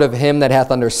 the heart of him that hath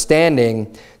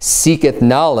understanding seeketh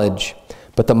knowledge,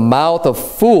 but the mouth of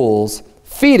fools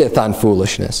feedeth on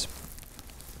foolishness.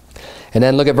 And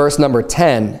then look at verse number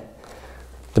 10.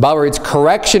 The Bible reads,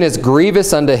 correction is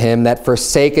grievous unto him that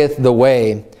forsaketh the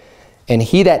way, and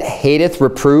he that hateth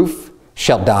reproof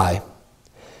shall die.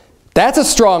 That's a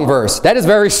strong verse. That is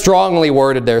very strongly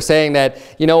worded there, saying that,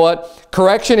 you know what,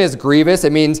 correction is grievous.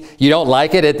 It means you don't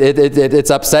like it. It's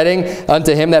upsetting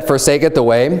unto him that forsaketh the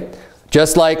way.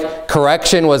 Just like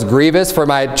correction was grievous for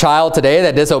my child today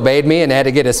that disobeyed me and had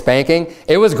to get a spanking.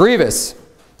 It was grievous,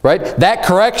 right? That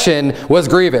correction was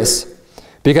grievous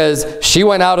because she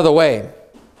went out of the way.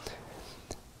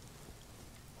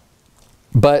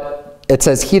 But it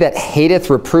says, he that hateth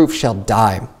reproof shall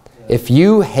die. If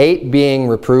you hate being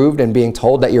reproved and being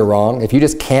told that you're wrong, if you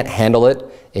just can't handle it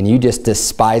and you just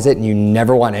despise it and you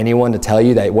never want anyone to tell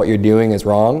you that what you're doing is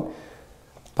wrong,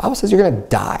 the Bible says you're going to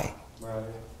die. Right.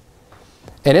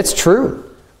 And it's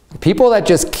true. People that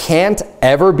just can't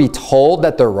ever be told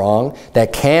that they're wrong,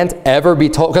 that can't ever be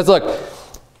told, because look,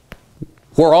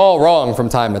 we're all wrong from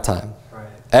time to time. Right.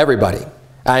 Everybody.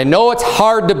 I know it's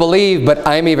hard to believe, but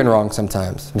I'm even wrong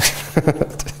sometimes.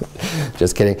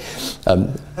 Just kidding.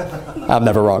 I'm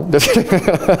never wrong.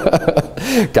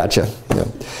 Gotcha. Yeah.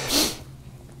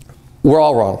 We're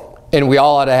all wrong. And we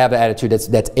all ought to have an attitude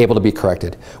that's able to be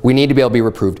corrected. We need to be able to be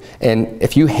reproved. And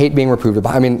if you hate being reproved,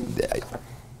 I mean,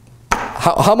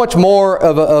 how much more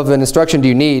of an instruction do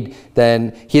you need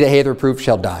than he that hateth reproof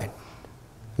shall die?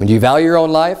 I mean, do you value your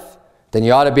own life? Then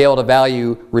you ought to be able to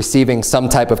value receiving some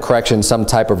type of correction, some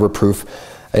type of reproof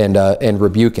and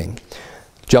rebuking.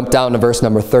 Jump down to verse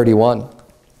number 31.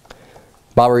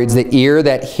 The Bible reads, the ear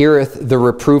that heareth the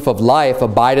reproof of life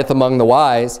abideth among the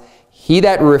wise. He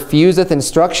that refuseth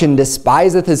instruction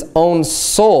despiseth his own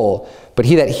soul. But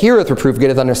he that heareth reproof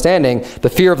getteth understanding. The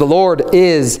fear of the Lord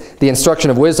is the instruction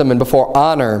of wisdom, and before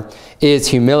honor is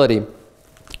humility.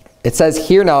 It says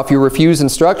here now, if you refuse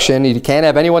instruction, you can't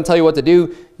have anyone tell you what to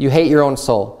do, you hate your own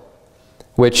soul.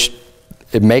 Which,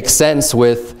 it makes sense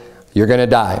with, you're going to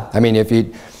die. I mean,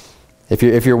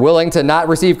 if you're willing to not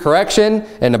receive correction,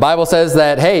 and the Bible says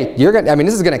that, hey,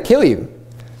 this is going to kill you,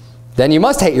 then you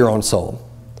must hate your own soul,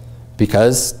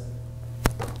 because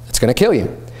it's going to kill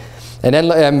you. And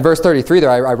then in verse 33 there,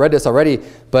 I read this already,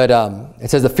 but it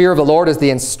says, the fear of the Lord is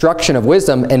the instruction of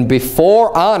wisdom, and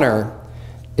before honor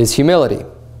is humility.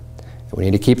 We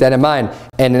need to keep that in mind.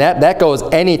 And that goes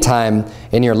any time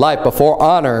in your life. Before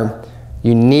honor,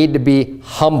 you need to be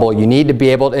humble. You need to be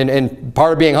able to, and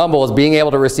part of being humble is being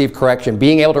able to receive correction,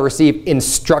 being able to receive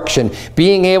instruction,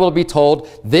 being able to be told,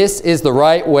 this is the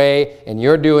right way and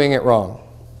you're doing it wrong.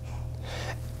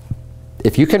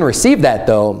 If you can receive that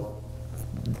though,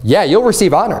 yeah, you'll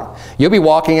receive honor. You'll be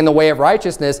walking in the way of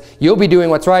righteousness. You'll be doing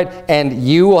what's right, and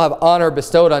you will have honor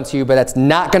bestowed unto you, but that's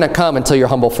not going to come until you're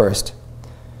humble first.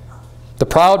 The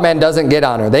proud man doesn't get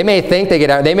honor. They may think they get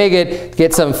honor. They may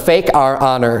get some fake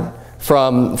honor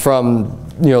from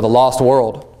the lost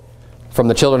world, from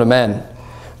the children of men.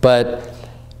 But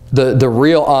the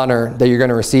real honor that you're going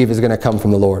to receive is going to come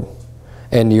from the Lord.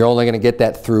 And you're only going to get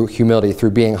that through humility,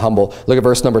 through being humble. Look at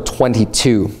verse number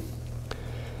 22.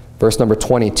 Verse number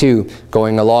 22,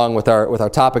 going along with our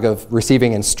topic of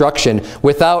receiving instruction.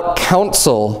 Without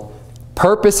counsel,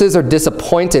 purposes are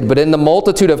disappointed, but in the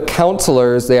multitude of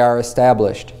counselors they are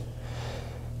established.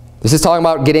 This is talking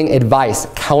about getting advice,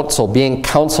 counsel, being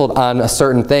counseled on a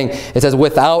certain thing. It says,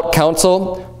 without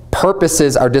counsel,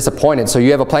 purposes are disappointed. So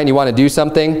you have a plan, you want to do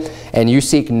something, and you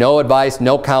seek no advice,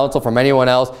 no counsel from anyone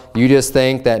else. You just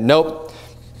think that, nope,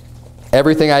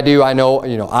 everything I do, I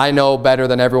know better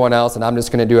than everyone else, and I'm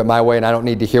just going to do it my way, and I don't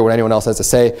need to hear what anyone else has to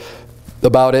say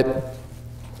about it.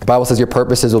 The Bible says your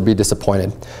purposes will be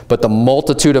disappointed. But the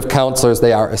multitude of counselors,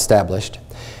 they are established.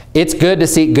 It's good to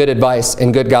seek good advice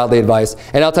and good godly advice.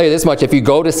 And I'll tell you this much, if you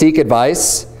go to seek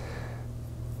advice,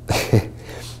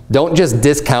 don't just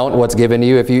discount what's given to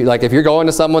you. If you're going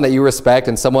to someone that you respect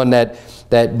and someone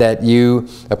that you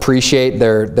appreciate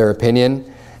their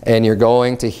opinion, and you're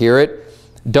going to hear it,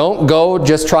 don't go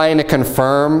just trying to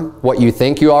confirm what you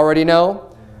think you already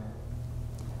know.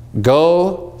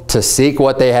 Go to seek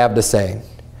what they have to say.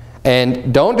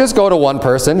 And don't just go to one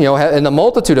person, in the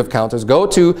multitude of counselors. Go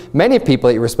to many people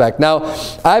that you respect. Now,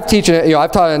 I've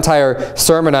taught an entire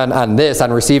sermon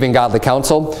on receiving godly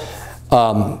counsel.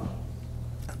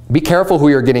 Be careful who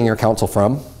you're getting your counsel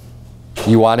from.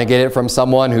 You want to get it from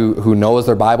someone who knows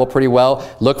their Bible pretty well.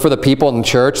 Look for the people in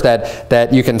church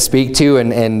that you can speak to,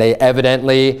 and they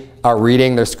evidently are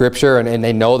reading their scripture and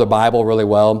they know the Bible really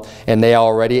well, and they are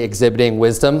already exhibiting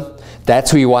wisdom.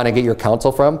 That's who you want to get your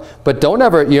counsel from. But don't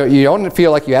ever, you don't feel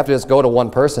like you have to just go to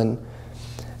one person.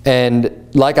 And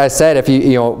like I said, if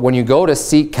when you go to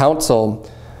seek counsel,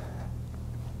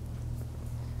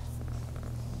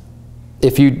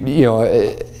 if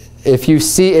you've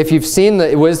seen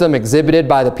the wisdom exhibited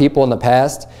by the people in the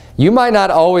past, you might not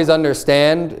always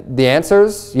understand the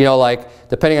answers,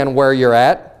 depending on where you're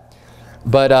at.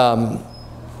 But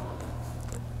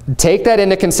take that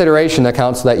into consideration, the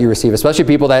counsel that you receive, especially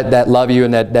people that love you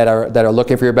and that are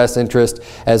looking for your best interest,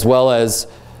 as well as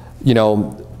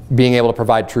being able to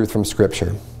provide truth from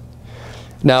Scripture.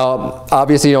 Now,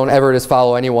 obviously, you don't ever just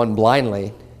follow anyone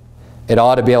blindly. It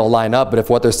ought to be able to line up, but if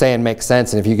what they're saying makes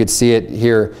sense, and if you could see it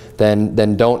here,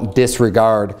 then don't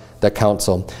disregard the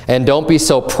counsel. And don't be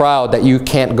so proud that you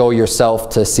can't go yourself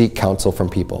to seek counsel from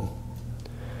people.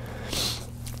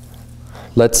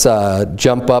 Let's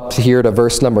jump up here to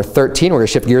verse number 13. We're going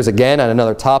to shift gears again on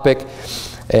another topic.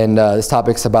 And this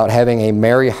topic's about having a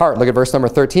merry heart. Look at verse number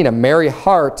 13. A merry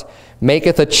heart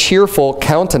maketh a cheerful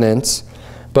countenance,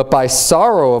 but by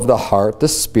sorrow of the heart the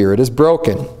spirit is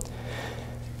broken.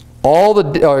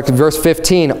 Verse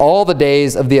 15, all the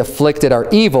days of the afflicted are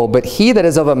evil, but he that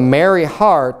is of a merry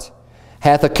heart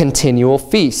hath a continual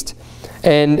feast.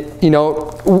 And,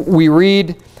 we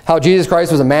read how Jesus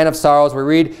Christ was a man of sorrows. We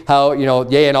read how, you know,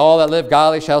 yea, and all that live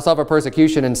godly shall suffer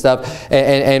persecution and stuff,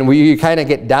 and we kind of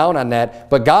get down on that.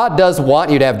 But God does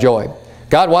want you to have joy.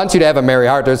 God wants you to have a merry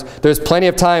heart. There's plenty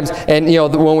of times, and you know,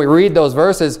 when we read those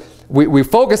verses, we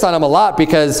focus on them a lot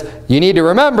because you need to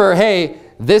remember, hey,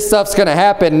 this stuff's going to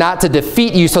happen not to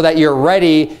defeat you so that you're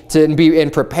ready to be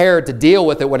and prepared to deal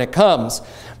with it when it comes.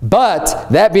 But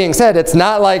that being said, it's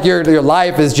not like your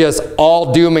life is just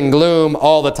all doom and gloom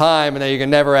all the time and that you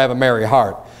can never have a merry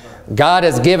heart. God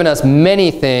has given us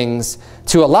many things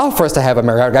to allow for us to have a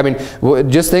merry heart. I mean,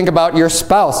 just think about your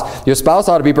spouse. Your spouse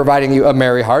ought to be providing you a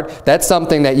merry heart. That's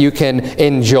something that you can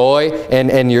enjoy,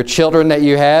 and your children that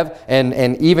you have,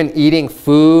 and even eating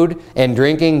food and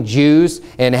drinking juice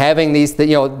and having these, you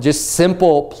know, just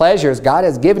simple pleasures. God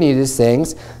has given you these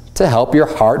things to help your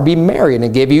heart be merry and to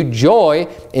give you joy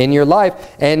in your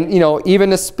life. And, you know, even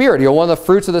the Spirit, you know, one of the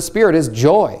fruits of the Spirit is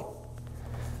joy.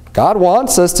 God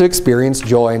wants us to experience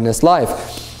joy in this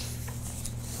life.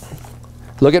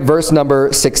 Look at verse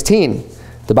number 16.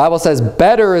 The Bible says,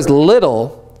 better is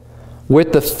little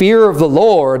with the fear of the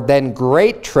Lord than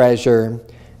great treasure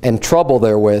and trouble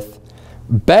therewith.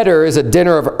 Better is a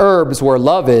dinner of herbs where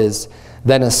love is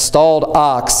than a stalled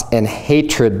ox and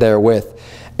hatred therewith.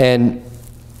 And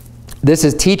this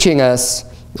is teaching us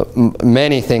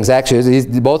many things.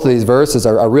 Actually, both of these verses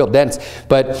are real dense.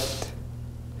 But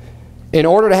in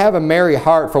order to have a merry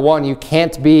heart, for one, you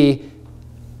can't be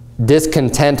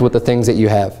discontent with the things that you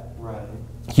have. Right.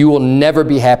 You will never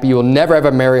be happy. You will never have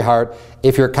a merry heart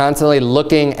if you're constantly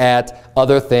looking at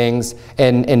other things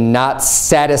and not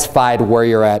satisfied where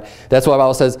you're at. That's why the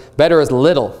Bible says, better is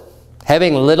little.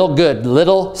 Having little good,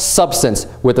 little substance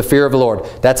with the fear of the Lord.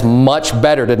 That's much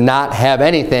better to not have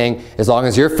anything as long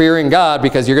as you're fearing God,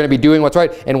 because you're going to be doing what's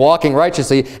right and walking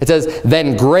righteously. It says,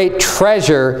 then great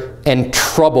treasure and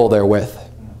trouble therewith.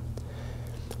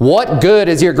 What good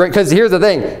is your great, because here's the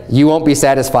thing, you won't be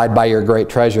satisfied by your great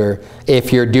treasure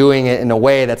if you're doing it in a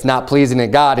way that's not pleasing to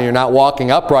God and you're not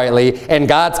walking uprightly, and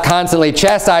God's constantly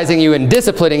chastising you and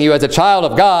disciplining you as a child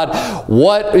of God.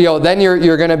 What, you know, then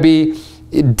you're going to be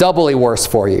doubly worse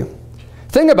for you.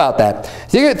 Think about that.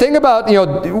 Think about, you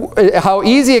know, how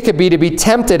easy it could be to be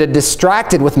tempted and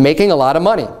distracted with making a lot of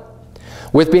money,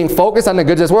 with being focused on the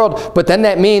goods of this world. But then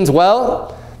that means,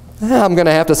 well, I'm going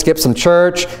to have to skip some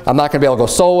church. I'm not going to be able to go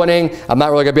soul winning. I'm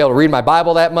not really going to be able to read my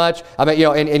Bible that much. I mean, you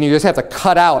know, and you just have to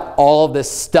cut out all of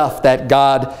this stuff that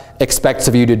God expects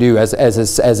of you to do as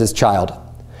his child.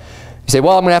 You say,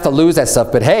 well, I'm going to have to lose that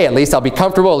stuff, but hey, at least I'll be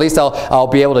comfortable. At least I'll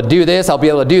be able to do this. I'll be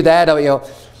able to do that. You know,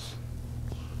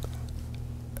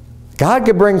 God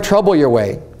could bring trouble your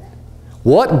way.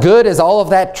 What good is all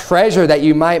of that treasure that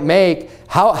you might make?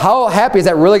 How happy is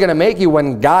that really going to make you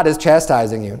when God is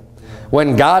chastising you?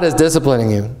 When God is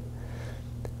disciplining you?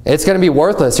 It's going to be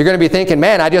worthless. You're going to be thinking,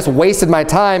 man, I just wasted my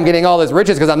time getting all this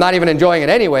riches because I'm not even enjoying it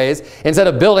anyways, instead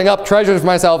of building up treasures for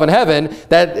myself in heaven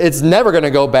that it's never going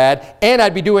to go bad, and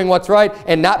I'd be doing what's right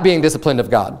and not being disciplined of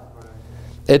God.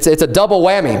 It's a double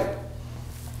whammy.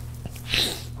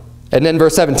 And then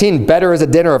verse 17, better is a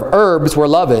dinner of herbs where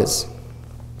love is.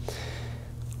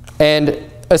 And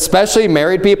especially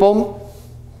married people,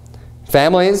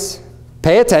 families,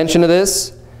 pay attention to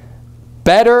this.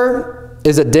 Better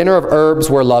is a dinner of herbs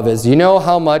where love is. You know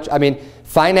how much, I mean,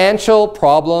 financial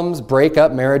problems break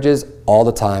up marriages all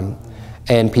the time.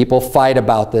 And people fight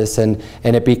about this, and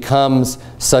it becomes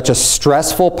such a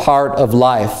stressful part of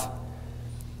life.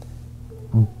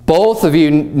 Both of you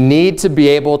need to be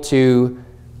able to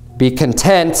be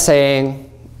content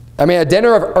saying, I mean, a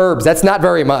dinner of herbs, that's not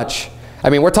very much. I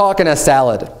mean, we're talking a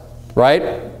salad,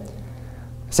 right?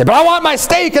 Say, but I want my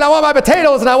steak, and I want my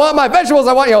potatoes, and I want my vegetables,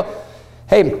 I want, you know.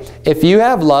 Hey, if you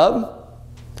have love,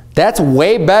 that's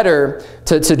way better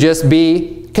to just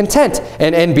be content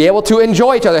and be able to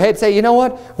enjoy each other. Hey, say, you know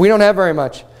what? We don't have very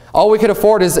much. All we can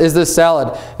afford is this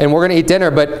salad, and we're going to eat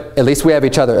dinner, but at least we have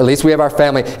each other. At least we have our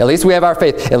family. At least we have our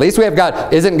faith. At least we have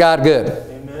God. Isn't God good?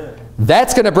 Amen.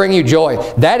 That's going to bring you joy.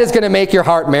 That is going to make your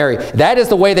heart merry. That is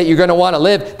the way that you're going to want to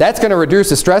live. That's going to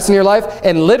reduce the stress in your life,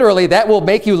 and literally that will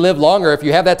make you live longer if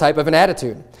you have that type of an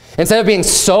attitude. Instead of being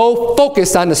so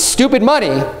focused on the stupid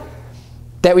money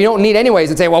that we don't need anyways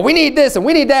and say, well, we need this and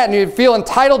we need that, and you feel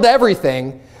entitled to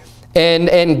everything,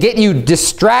 and get you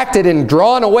distracted and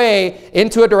drawn away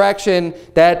into a direction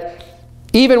that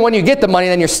even when you get the money,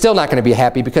 then you're still not going to be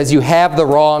happy because you have the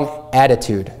wrong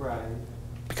attitude. Right.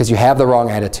 Because you have the wrong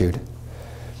attitude.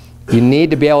 You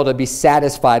need to be able to be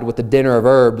satisfied with the dinner of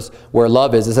herbs where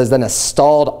love is. It says, then a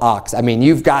stalled ox. I mean,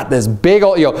 you've got this big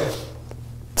old, you know,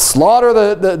 slaughter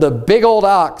the big old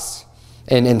ox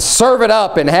and serve it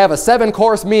up and have a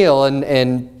 7-course meal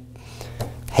and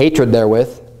hatred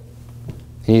therewith,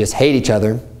 and you just hate each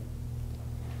other.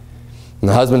 And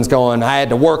the husband's going, I had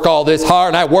to work all this hard,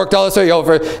 and I worked all this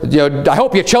over, I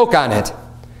hope you choke on it.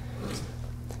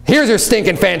 Here's your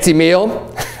stinking fancy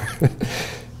meal.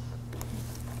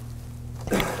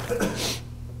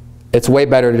 It's way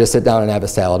better to just sit down and have a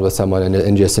salad with someone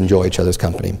and just enjoy each other's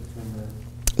company.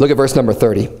 Look at verse number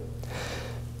 30.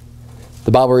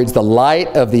 The Bible reads, the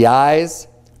light of the eyes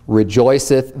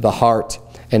rejoiceth the heart,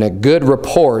 and a good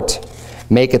report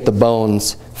maketh the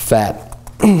bones fat.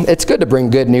 It's good to bring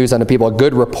good news unto people, a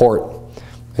good report.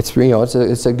 It's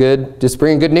a good, just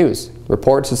bringing good news.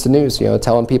 Reports is the news,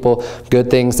 telling people good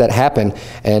things that happen.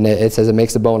 And it says it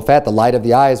makes the bone fat. The light of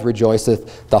the eyes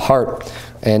rejoiceth the heart.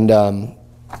 And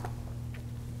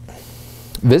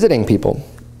visiting people,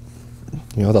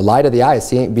 the light of the eyes,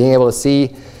 being able to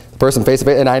see the person face to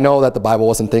face. And I know that the Bible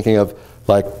wasn't thinking of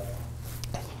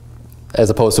as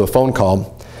opposed to a phone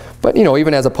call. But,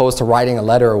 even as opposed to writing a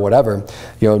letter or whatever,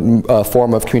 a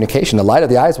form of communication, the light of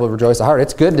the eyes will rejoice the heart.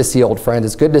 It's good to see old friends.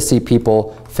 It's good to see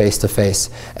people face to face.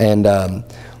 And,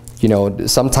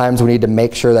 sometimes we need to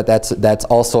make sure that that's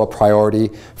also a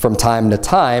priority from time to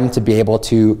time to be able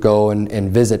to go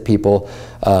and visit people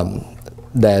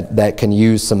that can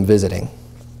use some visiting.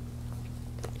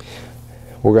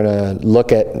 We're going to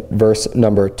look at verse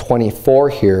number 24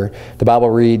 here. The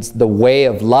Bible reads, the way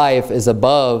of life is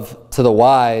above to the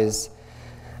wise,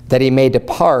 that he may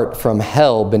depart from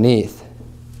hell beneath.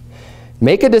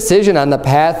 Make a decision on the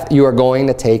path you are going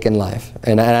to take in life.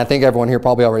 And I think everyone here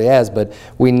probably already has, but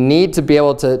we need to be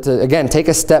able to, again, take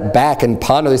a step back and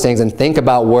ponder these things and think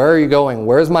about, where are you going?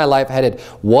 Where's my life headed?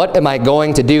 What am I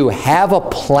going to do? Have a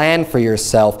plan for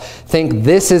yourself. Think,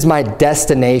 this is my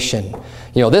destination.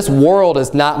 This world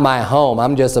is not my home.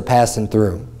 I'm just a passing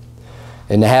through.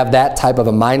 And to have that type of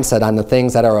a mindset on the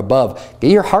things that are above.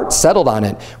 Get your heart settled on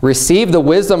it. Receive the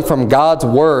wisdom from God's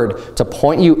Word to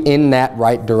point you in that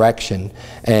right direction.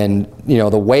 And,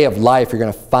 the way of life you're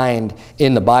going to find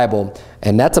in the Bible.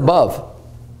 And that's above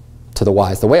to the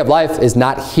wise. The way of life is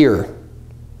not here.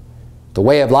 The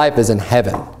way of life is in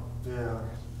heaven. Yeah.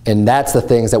 And that's the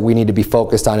things that we need to be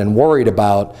focused on and worried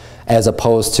about, as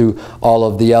opposed to all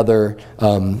of the other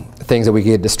things that we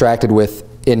get distracted with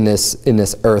in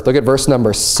this earth. Look at verse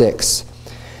number 6.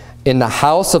 In the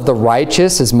house of the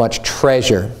righteous is much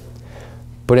treasure,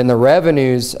 but in the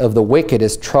revenues of the wicked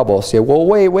is trouble. So, well,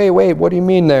 wait, what do you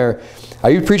mean there?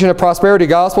 Are you preaching a prosperity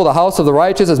gospel? The house of the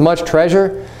righteous is much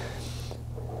treasure?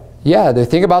 Yeah, they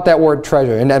think about that word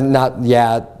treasure. And I'm not,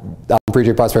 I'm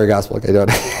preaching a prosperity gospel. Okay, don't.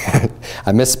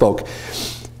 I misspoke.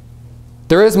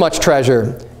 There is much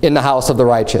treasure in the house of the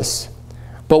righteous.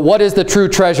 But what is the true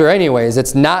treasure anyways?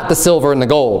 It's not the silver and the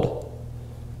gold.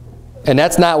 And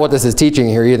that's not what this is teaching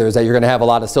here either, is that you're going to have a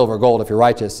lot of silver or gold if you're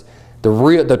righteous.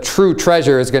 The true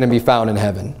treasure is going to be found in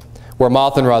heaven, where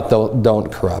moth and rust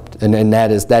don't corrupt. And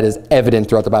that is evident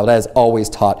throughout the Bible. That is always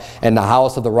taught. And the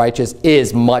house of the righteous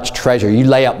is much treasure. You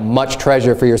lay up much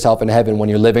treasure for yourself in heaven when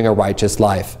you're living a righteous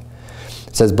life.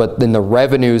 It says, but in the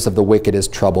revenues of the wicked is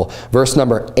trouble. Verse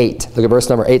number 8. Look at verse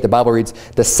number 8. The Bible reads,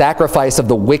 the sacrifice of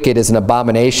the wicked is an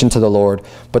abomination to the Lord,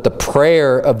 but the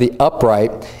prayer of the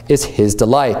upright is his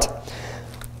delight.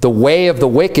 The way of the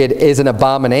wicked is an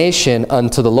abomination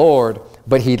unto the Lord,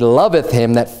 but he loveth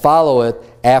him that followeth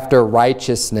after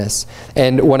righteousness.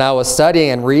 And when I was studying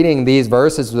and reading these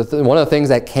verses, one of the things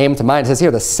that came to mind, it says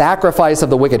here, the sacrifice of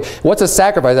the wicked. What's a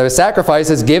sacrifice? A sacrifice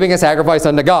is giving a sacrifice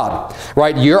unto God,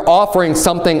 right? You're offering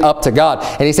something up to God.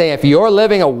 And he's saying, if you're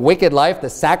living a wicked life, the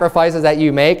sacrifices that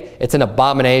you make, it's an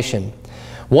abomination.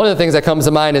 One of the things that comes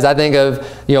to mind is I think of,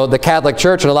 the Catholic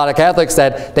Church and a lot of Catholics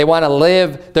that they want to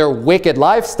live their wicked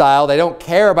lifestyle. They don't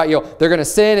care about, they're going to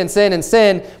sin and sin and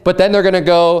sin, but then they're going to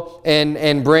go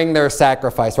and bring their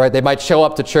sacrifice, right? They might show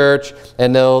up to church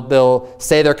and they'll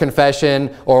say their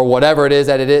confession or whatever it is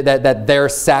that their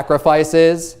sacrifice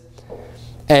is,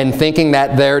 and thinking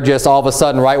that they're just all of a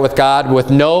sudden right with God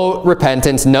with no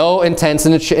repentance, no intent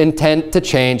to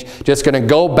change, just going to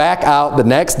go back out the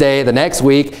next day, the next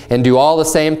week, and do all the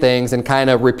same things and kind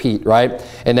of repeat, right?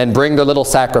 And then bring their little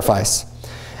sacrifice.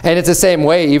 And it's the same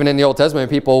way, even in the Old Testament,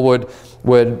 people would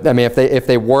if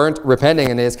they weren't repenting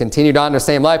and they just continued on their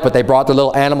same life, but they brought their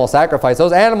little animal sacrifice.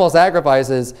 Those animal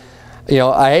sacrifices,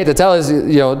 I hate to tell is,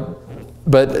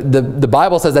 but the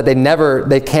Bible says that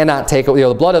they cannot take,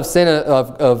 the blood of sin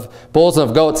of bulls and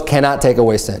of goats cannot take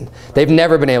away sin. They've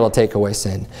never been able to take away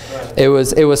sin. Right. It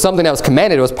was something that was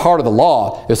commanded. It was part of the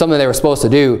law. It was something they were supposed to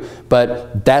do,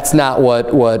 but that's not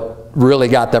what really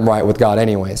got them right with God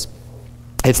anyways.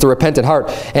 It's the repentant heart.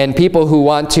 And people who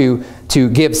want to to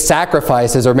give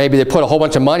sacrifices, or maybe they put a whole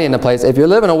bunch of money into place. If you're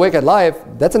living a wicked life,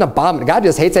 that's an abomination. God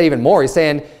just hates that even more. He's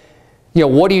saying, you know,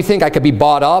 what do you think, I could be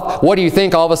bought off? What do you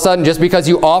think all of a sudden, just because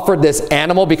you offered this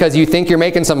animal, because you think you're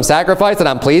making some sacrifice and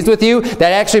I'm pleased with you,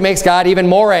 that actually makes God even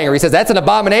more angry. He says, that's an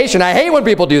abomination. I hate when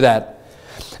people do that.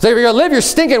 So if you're going to live your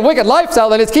stinking wicked lifestyle,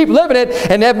 then it's keep living it,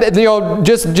 and you know,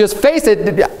 just face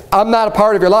it. I'm not a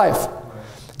part of your life.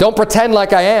 Don't pretend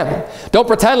like I am. Don't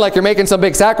pretend like you're making some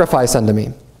big sacrifice unto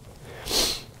me.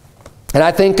 And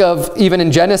I think of even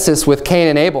in Genesis with Cain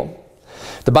and Abel.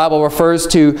 The Bible refers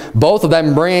to both of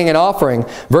them bringing an offering.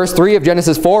 Verse 3 of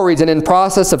Genesis 4 reads, and in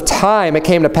process of time it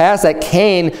came to pass that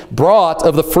Cain brought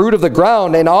of the fruit of the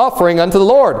ground an offering unto the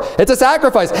Lord. It's a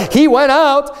sacrifice. He went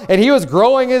out and he was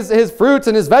growing his fruits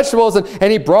and his vegetables,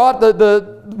 and he brought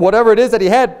the whatever it is that he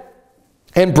had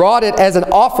and brought it as an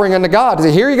offering unto God. He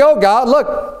said, here you go, God,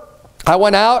 look. I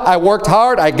went out, I worked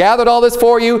hard, I gathered all this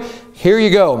for you. Here you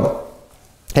go.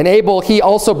 And Abel, he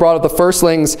also brought of the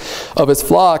firstlings of his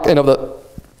flock and of the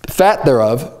fat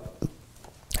thereof.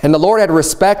 And the Lord had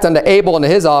respect unto Abel and to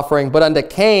his offering, but unto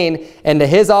Cain and to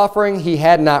his offering he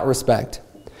had not respect.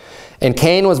 And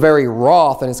Cain was very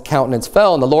wroth, and his countenance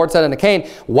fell. And the Lord said unto Cain,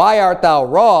 why art thou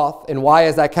wroth, and why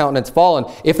is thy countenance fallen?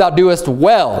 If thou doest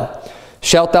well,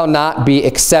 shalt thou not be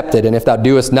accepted? And if thou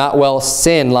doest not well,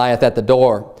 sin lieth at the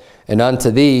door. And unto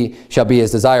thee shall be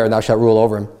his desire, and thou shalt rule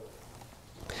over him.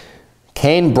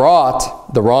 Cain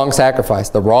brought the wrong sacrifice,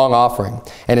 the wrong offering.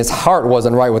 And his heart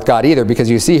wasn't right with God either, because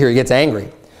you see here he gets angry.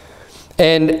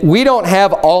 And we don't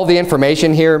have all the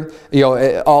information here, you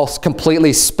know, all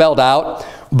completely spelled out.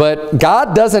 But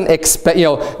God doesn't expect, you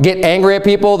know, get angry at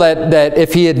people that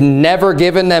if he had never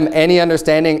given them any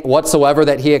understanding whatsoever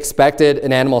that he expected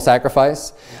an animal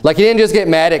sacrifice. Like, he didn't just get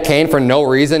mad at Cain for no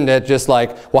reason, that just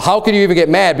like, well, how could you even get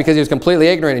mad? Because he was completely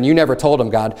ignorant and you never told him,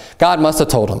 God. God must have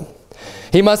told him.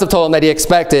 He must have told him that he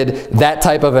expected that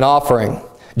type of an offering.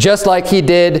 Just like he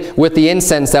did with the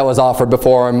incense that was offered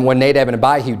before him when Nadab and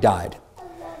Abihu died.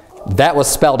 That was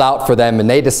spelled out for them, and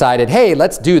they decided, hey,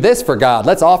 let's do this for God.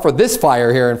 Let's offer this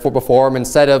fire here before him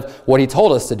instead of what he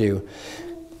told us to do.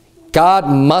 God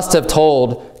must have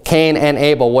told Cain and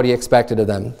Abel what he expected of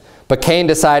them. But Cain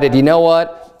decided, you know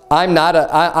what? I'm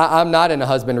not in a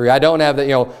husbandry. I don't have the,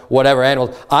 you know, whatever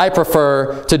animals. I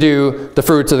prefer to do the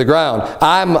fruits of the ground.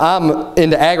 I'm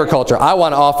into agriculture. I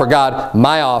want to offer God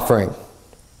my offering.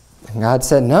 And God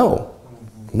said, no,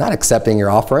 I'm not accepting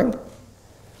your offering.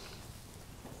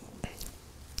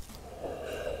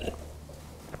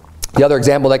 The other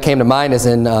example that came to mind is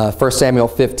in 1 Samuel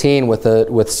 15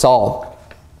 with Saul.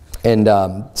 And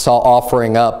Saul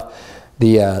offering up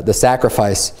the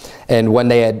sacrifice. And when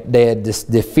they had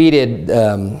defeated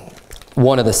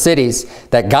one of the cities,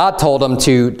 that God told them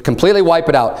to completely wipe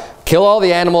it out. Kill all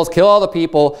the animals, kill all the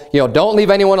people, you know, don't leave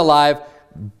anyone alive.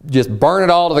 Just burn it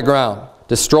all to the ground.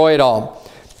 Destroy it all.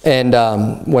 And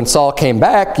when Saul came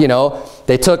back, you know,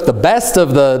 they took the best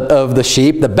of the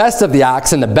sheep, the best of the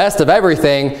oxen, the best of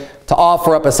everything to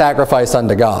offer up a sacrifice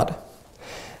unto God.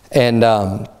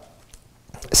 And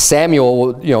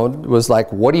Samuel, you know, was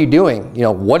like, what are you doing? You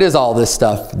know, what is all this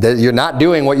stuff? You're not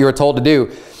doing what you were told to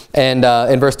do. And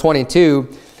in verse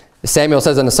 22, Samuel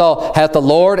says unto Saul, hath the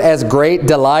Lord as great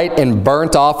delight in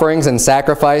burnt offerings and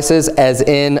sacrifices as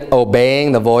in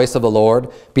obeying the voice of the Lord?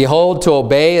 Behold, to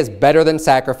obey is better than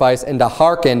sacrifice, and to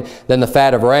hearken than the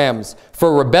fat of rams.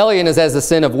 For rebellion is as the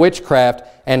sin of witchcraft,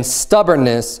 and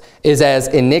stubbornness is as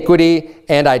iniquity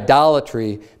and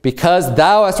idolatry. Because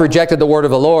thou hast rejected the word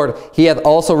of the Lord, he hath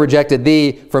also rejected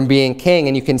thee from being king.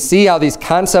 And you can see how these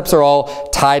concepts are all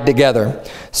tied together.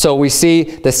 So we see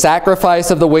the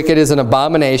sacrifice of the wicked is an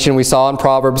abomination. We saw in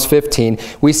Proverbs 15.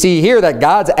 We see here that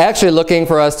God's actually looking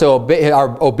for us to obey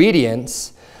our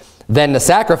obedience than the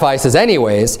sacrifices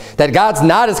anyways, that God's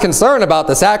not as concerned about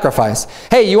the sacrifice.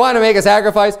 Hey, you want to make a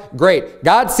sacrifice? Great.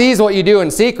 God sees what you do in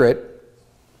secret.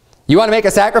 You want to make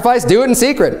a sacrifice? Do it in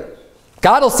secret.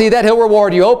 God will see that. He'll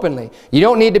reward you openly. You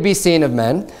don't need to be seen of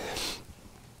men.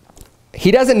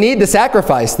 He doesn't need the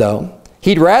sacrifice, though.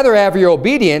 He'd rather have your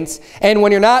obedience, and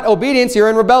when you're not obedience, you're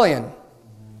in rebellion.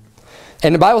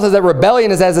 And the Bible says that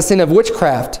rebellion is as a sin of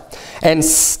witchcraft, and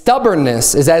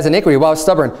stubbornness is as iniquity. Well,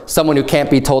 stubborn, someone who can't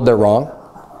be told they're wrong.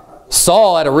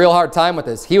 Saul had a real hard time with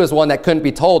this. He was one that couldn't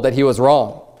be told that he was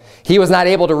wrong. He was not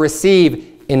able to receive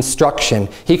instruction.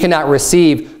 He could not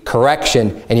receive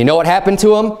correction. And you know what happened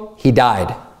to him? He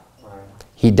died.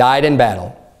 He died in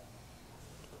battle.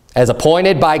 As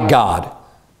appointed by God,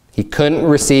 he couldn't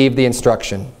receive the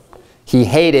instruction. He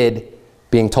hated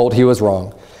being told he was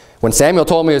wrong. When Samuel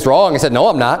told him he was wrong, he said, no,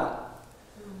 I'm not.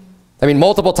 I mean,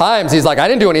 multiple times he's like, I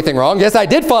didn't do anything wrong. Yes, I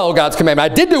did follow God's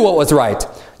commandment. I did do what was right.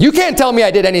 You can't tell me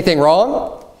I did anything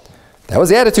wrong. That was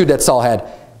the attitude that Saul had.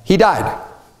 He died.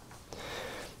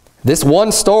 This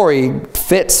one story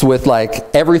fits with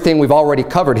like everything we've already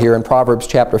covered here in Proverbs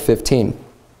chapter 15.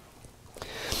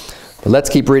 But let's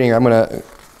keep reading here.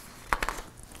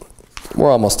 We're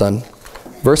almost done.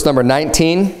 Verse number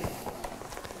 19.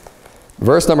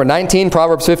 Verse number 19,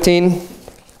 Proverbs 15. The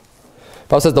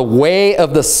Bible says, the way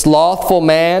of the slothful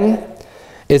man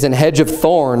is an hedge of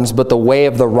thorns, but the way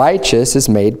of the righteous is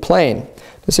made plain.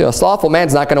 So, a slothful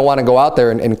man's not going to want to go out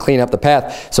there and clean up the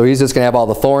path. So he's just going to have all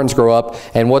the thorns grow up.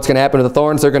 And what's going to happen to the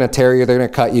thorns? They're going to tear you. They're going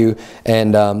to cut you.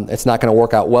 And it's not going to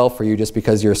work out well for you just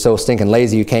because you're so stinking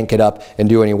lazy you can't get up and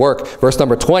do any work. Verse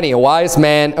number 20, a wise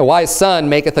son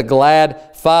maketh a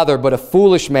glad father, but a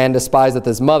foolish man despiseth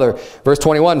his mother. Verse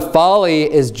 21, folly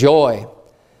is joy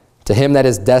to him that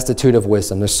is destitute of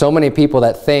wisdom. There's so many people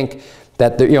that think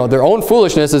that their own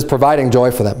foolishness is providing joy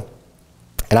for them.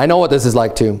 And I know what this is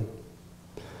like too.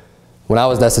 When I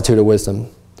was destitute of wisdom,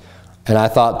 and I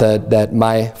thought that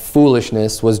my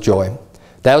foolishness was joy.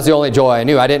 That was the only joy I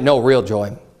knew. I didn't know real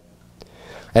joy.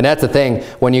 And that's the thing.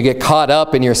 When you get caught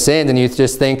up in your sins and you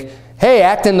just think, hey,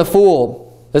 acting the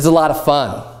fool, this is a lot of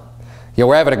fun.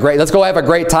 We're having let's go have a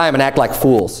great time and act like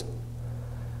fools.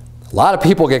 A lot of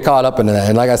people get caught up into that.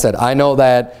 And like I said, I know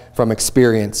that from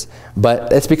experience.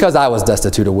 But it's because I was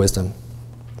destitute of wisdom.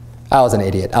 I was an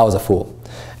idiot. I was a fool.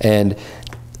 And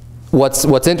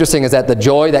what's interesting is that the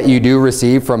joy that you do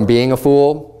receive from being a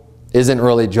fool isn't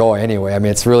really joy anyway. I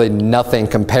mean, it's really nothing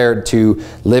compared to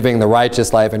living the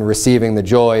righteous life and receiving the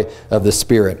joy of the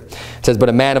Spirit. It says, but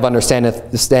a man of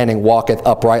understanding walketh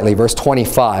uprightly. Verse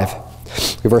 25.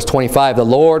 Verse 25, the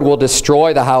Lord will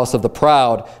destroy the house of the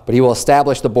proud, but he will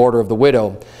establish the border of the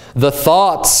widow. The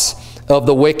thoughts of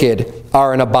the wicked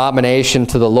are an abomination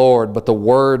to the Lord, but the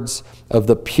words of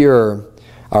the pure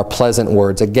are pleasant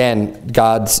words. Again,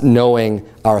 God's knowing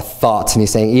our thoughts. And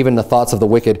he's saying, even the thoughts of the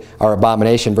wicked are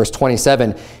abomination. Verse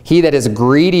 27, he that is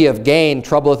greedy of gain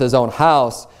troubleth his own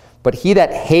house, but he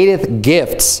that hateth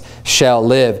gifts shall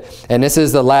live. And this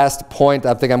is the last point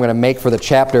I think I'm going to make for the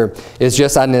chapter, is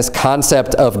just on this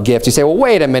concept of gifts. You say, well,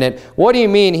 wait a minute. What do you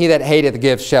mean he that hateth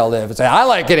gifts shall live? Say, I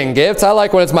like getting gifts. I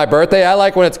like when it's my birthday. I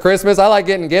like when it's Christmas. I like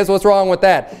getting gifts. What's wrong with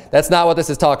that? That's not what this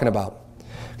is talking about.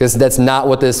 Because that's not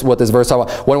what this verse is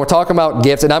talking about. When we're talking about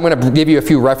gifts, and I'm going to give you a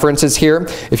few references here.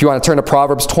 If you want to turn to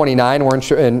Proverbs 29, we're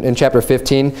in chapter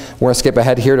 15. We're going to skip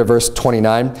ahead here to verse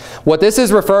 29. What this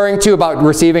is referring to about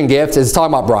receiving gifts is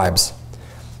talking about bribes.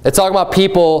 It's talking about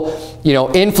people,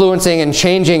 influencing and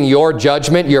changing your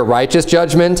judgment, your righteous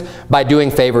judgment, by doing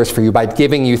favors for you, by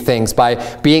giving you things,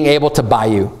 by being able to buy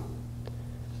you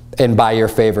and buy your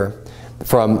favor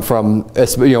from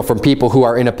people who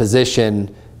are in a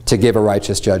position to give a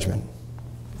righteous judgment.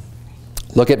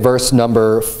 Look at verse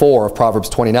number 4 of Proverbs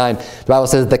 29. The Bible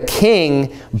says, the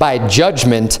king by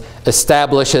judgment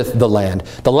establisheth the land.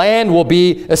 The land will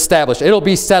be established. It'll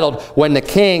be settled when the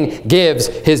king gives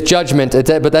his judgment.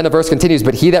 But then the verse continues,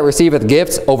 but he that receiveth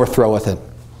gifts overthroweth it.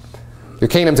 Your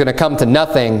kingdom's going to come to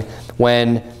nothing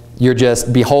when you're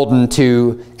just beholden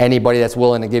to anybody that's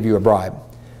willing to give you a bribe.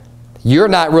 You're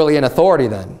not really in authority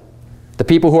then. The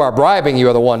people who are bribing you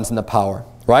are the ones in the power.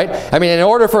 Right? I mean, in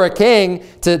order for a king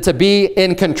to be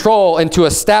in control and to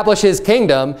establish his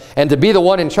kingdom and to be the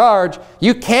one in charge,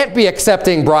 you can't be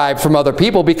accepting bribes from other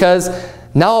people, because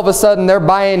now all of a sudden they're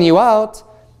buying you out.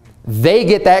 They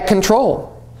get that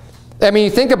control. I mean,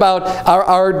 you think about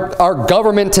our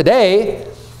government today.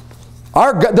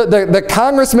 The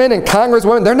congressmen and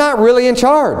congresswomen, they're not really in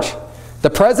charge. The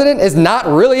president is not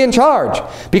really in charge,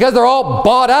 because they're all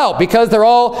bought out, because they're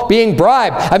all being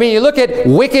bribed. I mean, you look at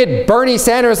wicked Bernie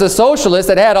Sanders, the socialist,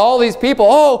 that had all these people.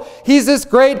 Oh, he's this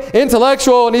great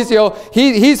intellectual, and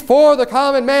he's for the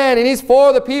common man, and he's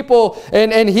for the people,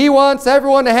 and he wants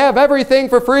everyone to have everything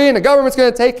for free, and the government's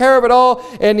going to take care of it all,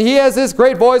 and he has this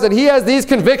great voice, and he has these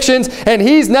convictions, and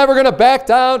he's never going to back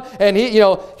down, and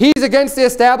he's against the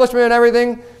establishment and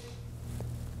everything.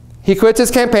 He quits his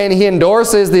campaign, he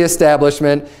endorses the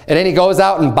establishment, and then he goes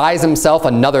out and buys himself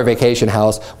another vacation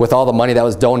house with all the money that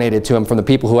was donated to him from the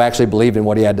people who actually believed in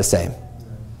what he had to say.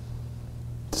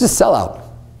 It's just a sellout.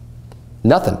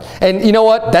 Nothing. And you know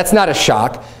what? That's not a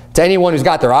shock to anyone who's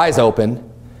got their eyes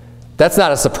open. That's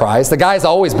not a surprise. The guy's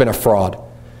always been a fraud.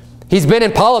 He's been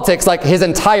in politics like his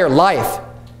entire life.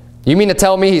 You mean to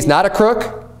tell me he's not a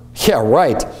crook? Yeah,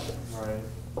 right.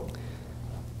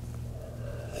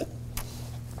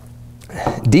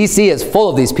 DC is full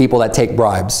of these people that take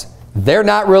bribes. They're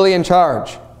not really in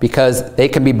charge because they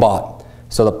can be bought.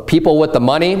 So the people with the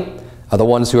money are the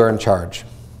ones who are in charge.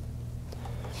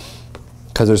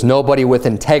 because there's nobody with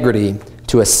integrity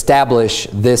to establish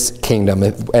this kingdom,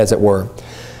 as it were.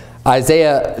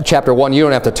 Isaiah chapter 1, you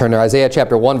don't have to turn there. Isaiah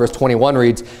chapter 1 verse 21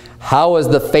 reads, how has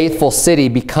the faithful city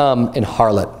become an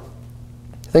harlot?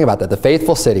 Think about that. The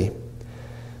faithful city,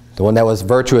 the one that was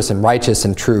virtuous and righteous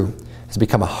and true, has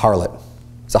become a harlot.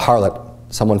 It's a harlot,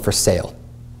 someone for sale.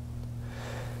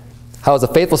 How has the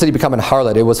faithful city become a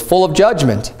harlot? It was full of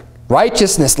judgment,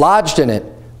 righteousness lodged in it,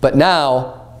 but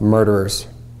now murderers.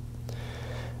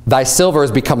 Thy silver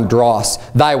has become dross,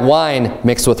 thy wine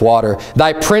mixed with water.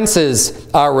 Thy princes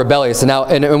are rebellious. And now,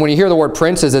 and when you hear the word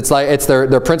princes, it's like it's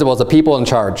their principles, the people in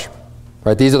charge.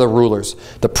 Right? These are the rulers.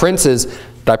 The princes,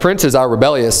 thy princes are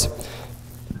rebellious,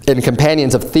 and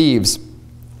companions of thieves.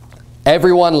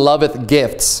 Everyone loveth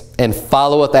gifts, and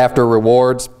followeth after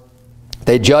rewards.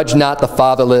 They judge not the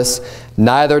fatherless,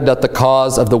 neither doth the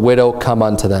cause of the widow come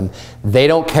unto them. They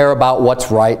don't care about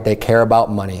what's right, they care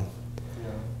about money.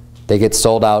 They get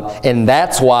sold out. And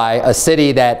that's why a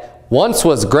city that once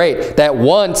was great, that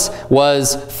once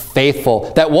was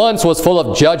faithful, that once was full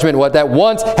of judgment, that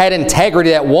once had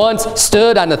integrity, that once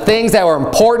stood on the things that were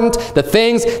important, the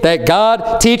things that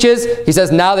God teaches, he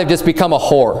says now they've just become a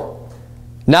whore.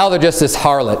 Now they're just this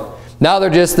harlot. Now they're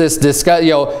just this disgust,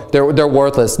 they're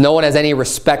worthless. No one has any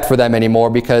respect for them anymore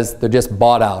because they're just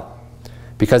bought out,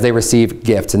 because they receive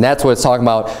gifts. And that's what it's talking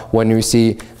about when you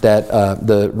see that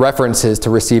the references to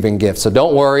receiving gifts. So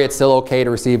don't worry, it's still okay to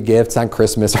receive gifts on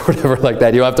Christmas or whatever like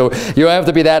that. You don't have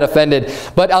to be that offended.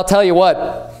 But I'll tell you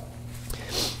what,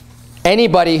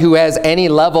 anybody who has any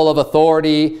level of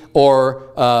authority or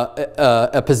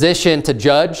a position to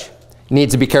judge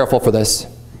needs to be careful for this.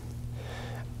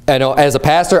 I know as a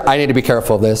pastor, I need to be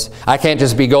careful of this. I can't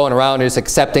just be going around and just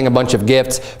accepting a bunch of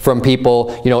gifts from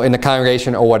people, in the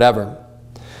congregation or whatever.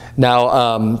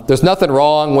 Now, there's nothing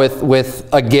wrong with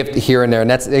a gift here and there, and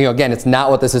that's, again, it's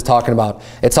not what this is talking about.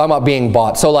 It's talking about being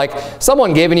bought. So like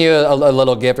someone giving you a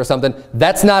little gift or something,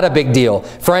 that's not a big deal.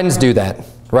 Friends do that,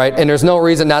 right? And there's no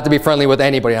reason not to be friendly with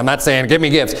anybody. I'm not saying give me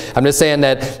gifts. I'm just saying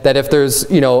that if there's,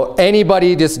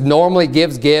 anybody just normally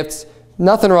gives gifts,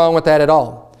 nothing wrong with that at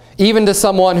all. Even to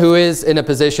someone who is in a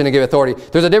position to give authority.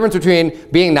 There's a difference between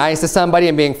being nice to somebody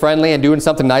and being friendly and doing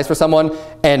something nice for someone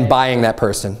and buying that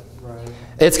person. Right.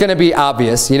 It's going to be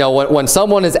obvious. When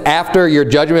someone is after your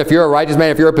judgment, if you're a righteous man,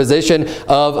 if you're a position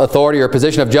of authority or a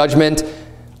position of judgment,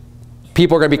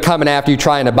 people are going to be coming after you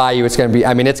trying to buy you. It's going to be,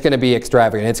 it's going to be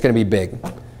extravagant. It's going to be big.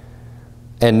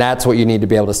 And that's what you need to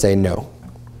be able to say no.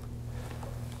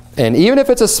 And even if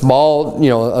it's a small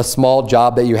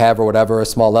job that you have or whatever, a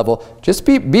small level, just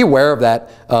be aware of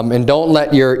that, and don't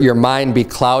let your mind be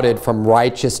clouded from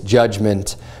righteous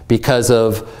judgment because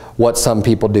of what some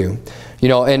people do.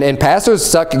 And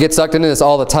pastors get sucked into this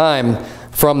all the time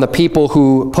from the people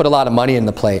who put a lot of money in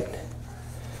the plate.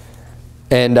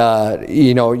 And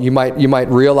you might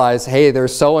realize, hey,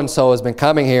 there's so-and-so has been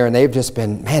coming here and they've just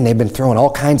been, they've been throwing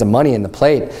all kinds of money in the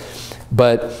plate.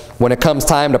 But when it comes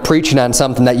time to preaching on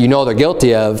something that they're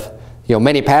guilty of,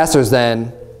 many pastors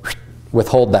then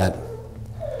withhold that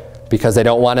because they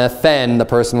don't want to offend the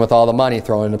person with all the money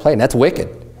thrown in the plate. And that's wicked.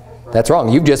 That's wrong.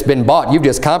 You've just been bought. You've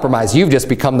just compromised. You've just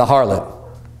become the harlot.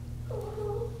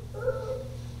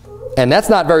 And that's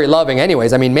not very loving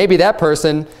anyways. Maybe that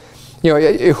person,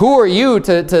 who are you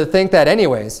to think that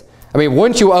anyways?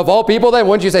 Wouldn't you, of all people then,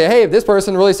 wouldn't you say, hey, if this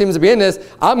person really seems to be in this,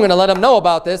 I'm going to let them know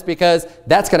about this because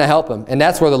that's going to help them. And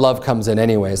that's where the love comes in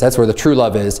anyways. That's where the true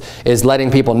love is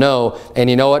letting people know. And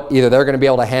you know what? Either they're going to be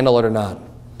able to handle it or not.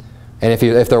 And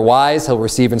if they're wise, he'll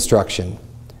receive instruction.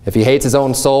 If he hates his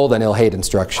own soul, then he'll hate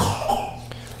instruction.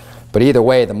 But either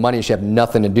way, the money should have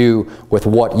nothing to do with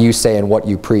what you say and what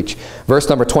you preach. Verse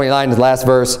number 29 is the last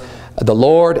verse. The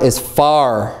Lord is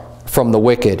far from the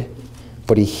wicked,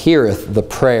 but he heareth the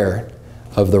prayer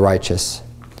of the righteous.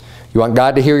 You want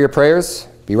God to hear your prayers?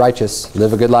 Be righteous.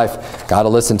 Live a good life. God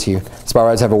will listen to you. Let's bow our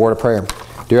heads and have a word of prayer.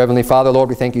 Dear Heavenly Father, Lord,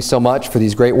 we thank you so much for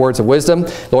these great words of wisdom.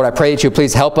 Lord, I pray that you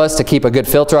please help us to keep a good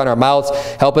filter on our mouths.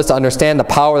 Help us to understand the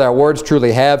power that our words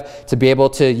truly have, to be able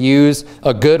to use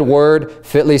a good word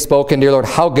fitly spoken. Dear Lord,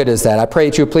 how good is that? I pray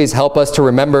that you please help us to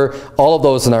remember all of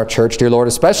those in our church, dear Lord,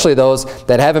 especially those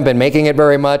that haven't been making it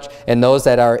very much and those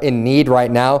that are in need right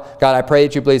now. God, I pray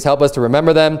that you please help us to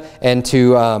remember them and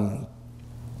to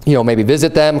maybe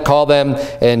visit them, call them,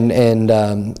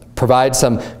 and provide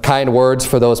some kind words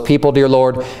for those people, dear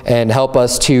Lord, and help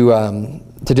us to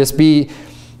just be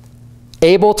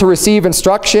able to receive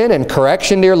instruction and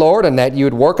correction, dear Lord, and that you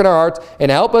would work in our hearts and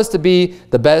help us to be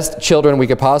the best children we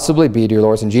could possibly be, dear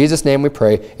Lord. In Jesus' name we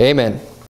pray. Amen.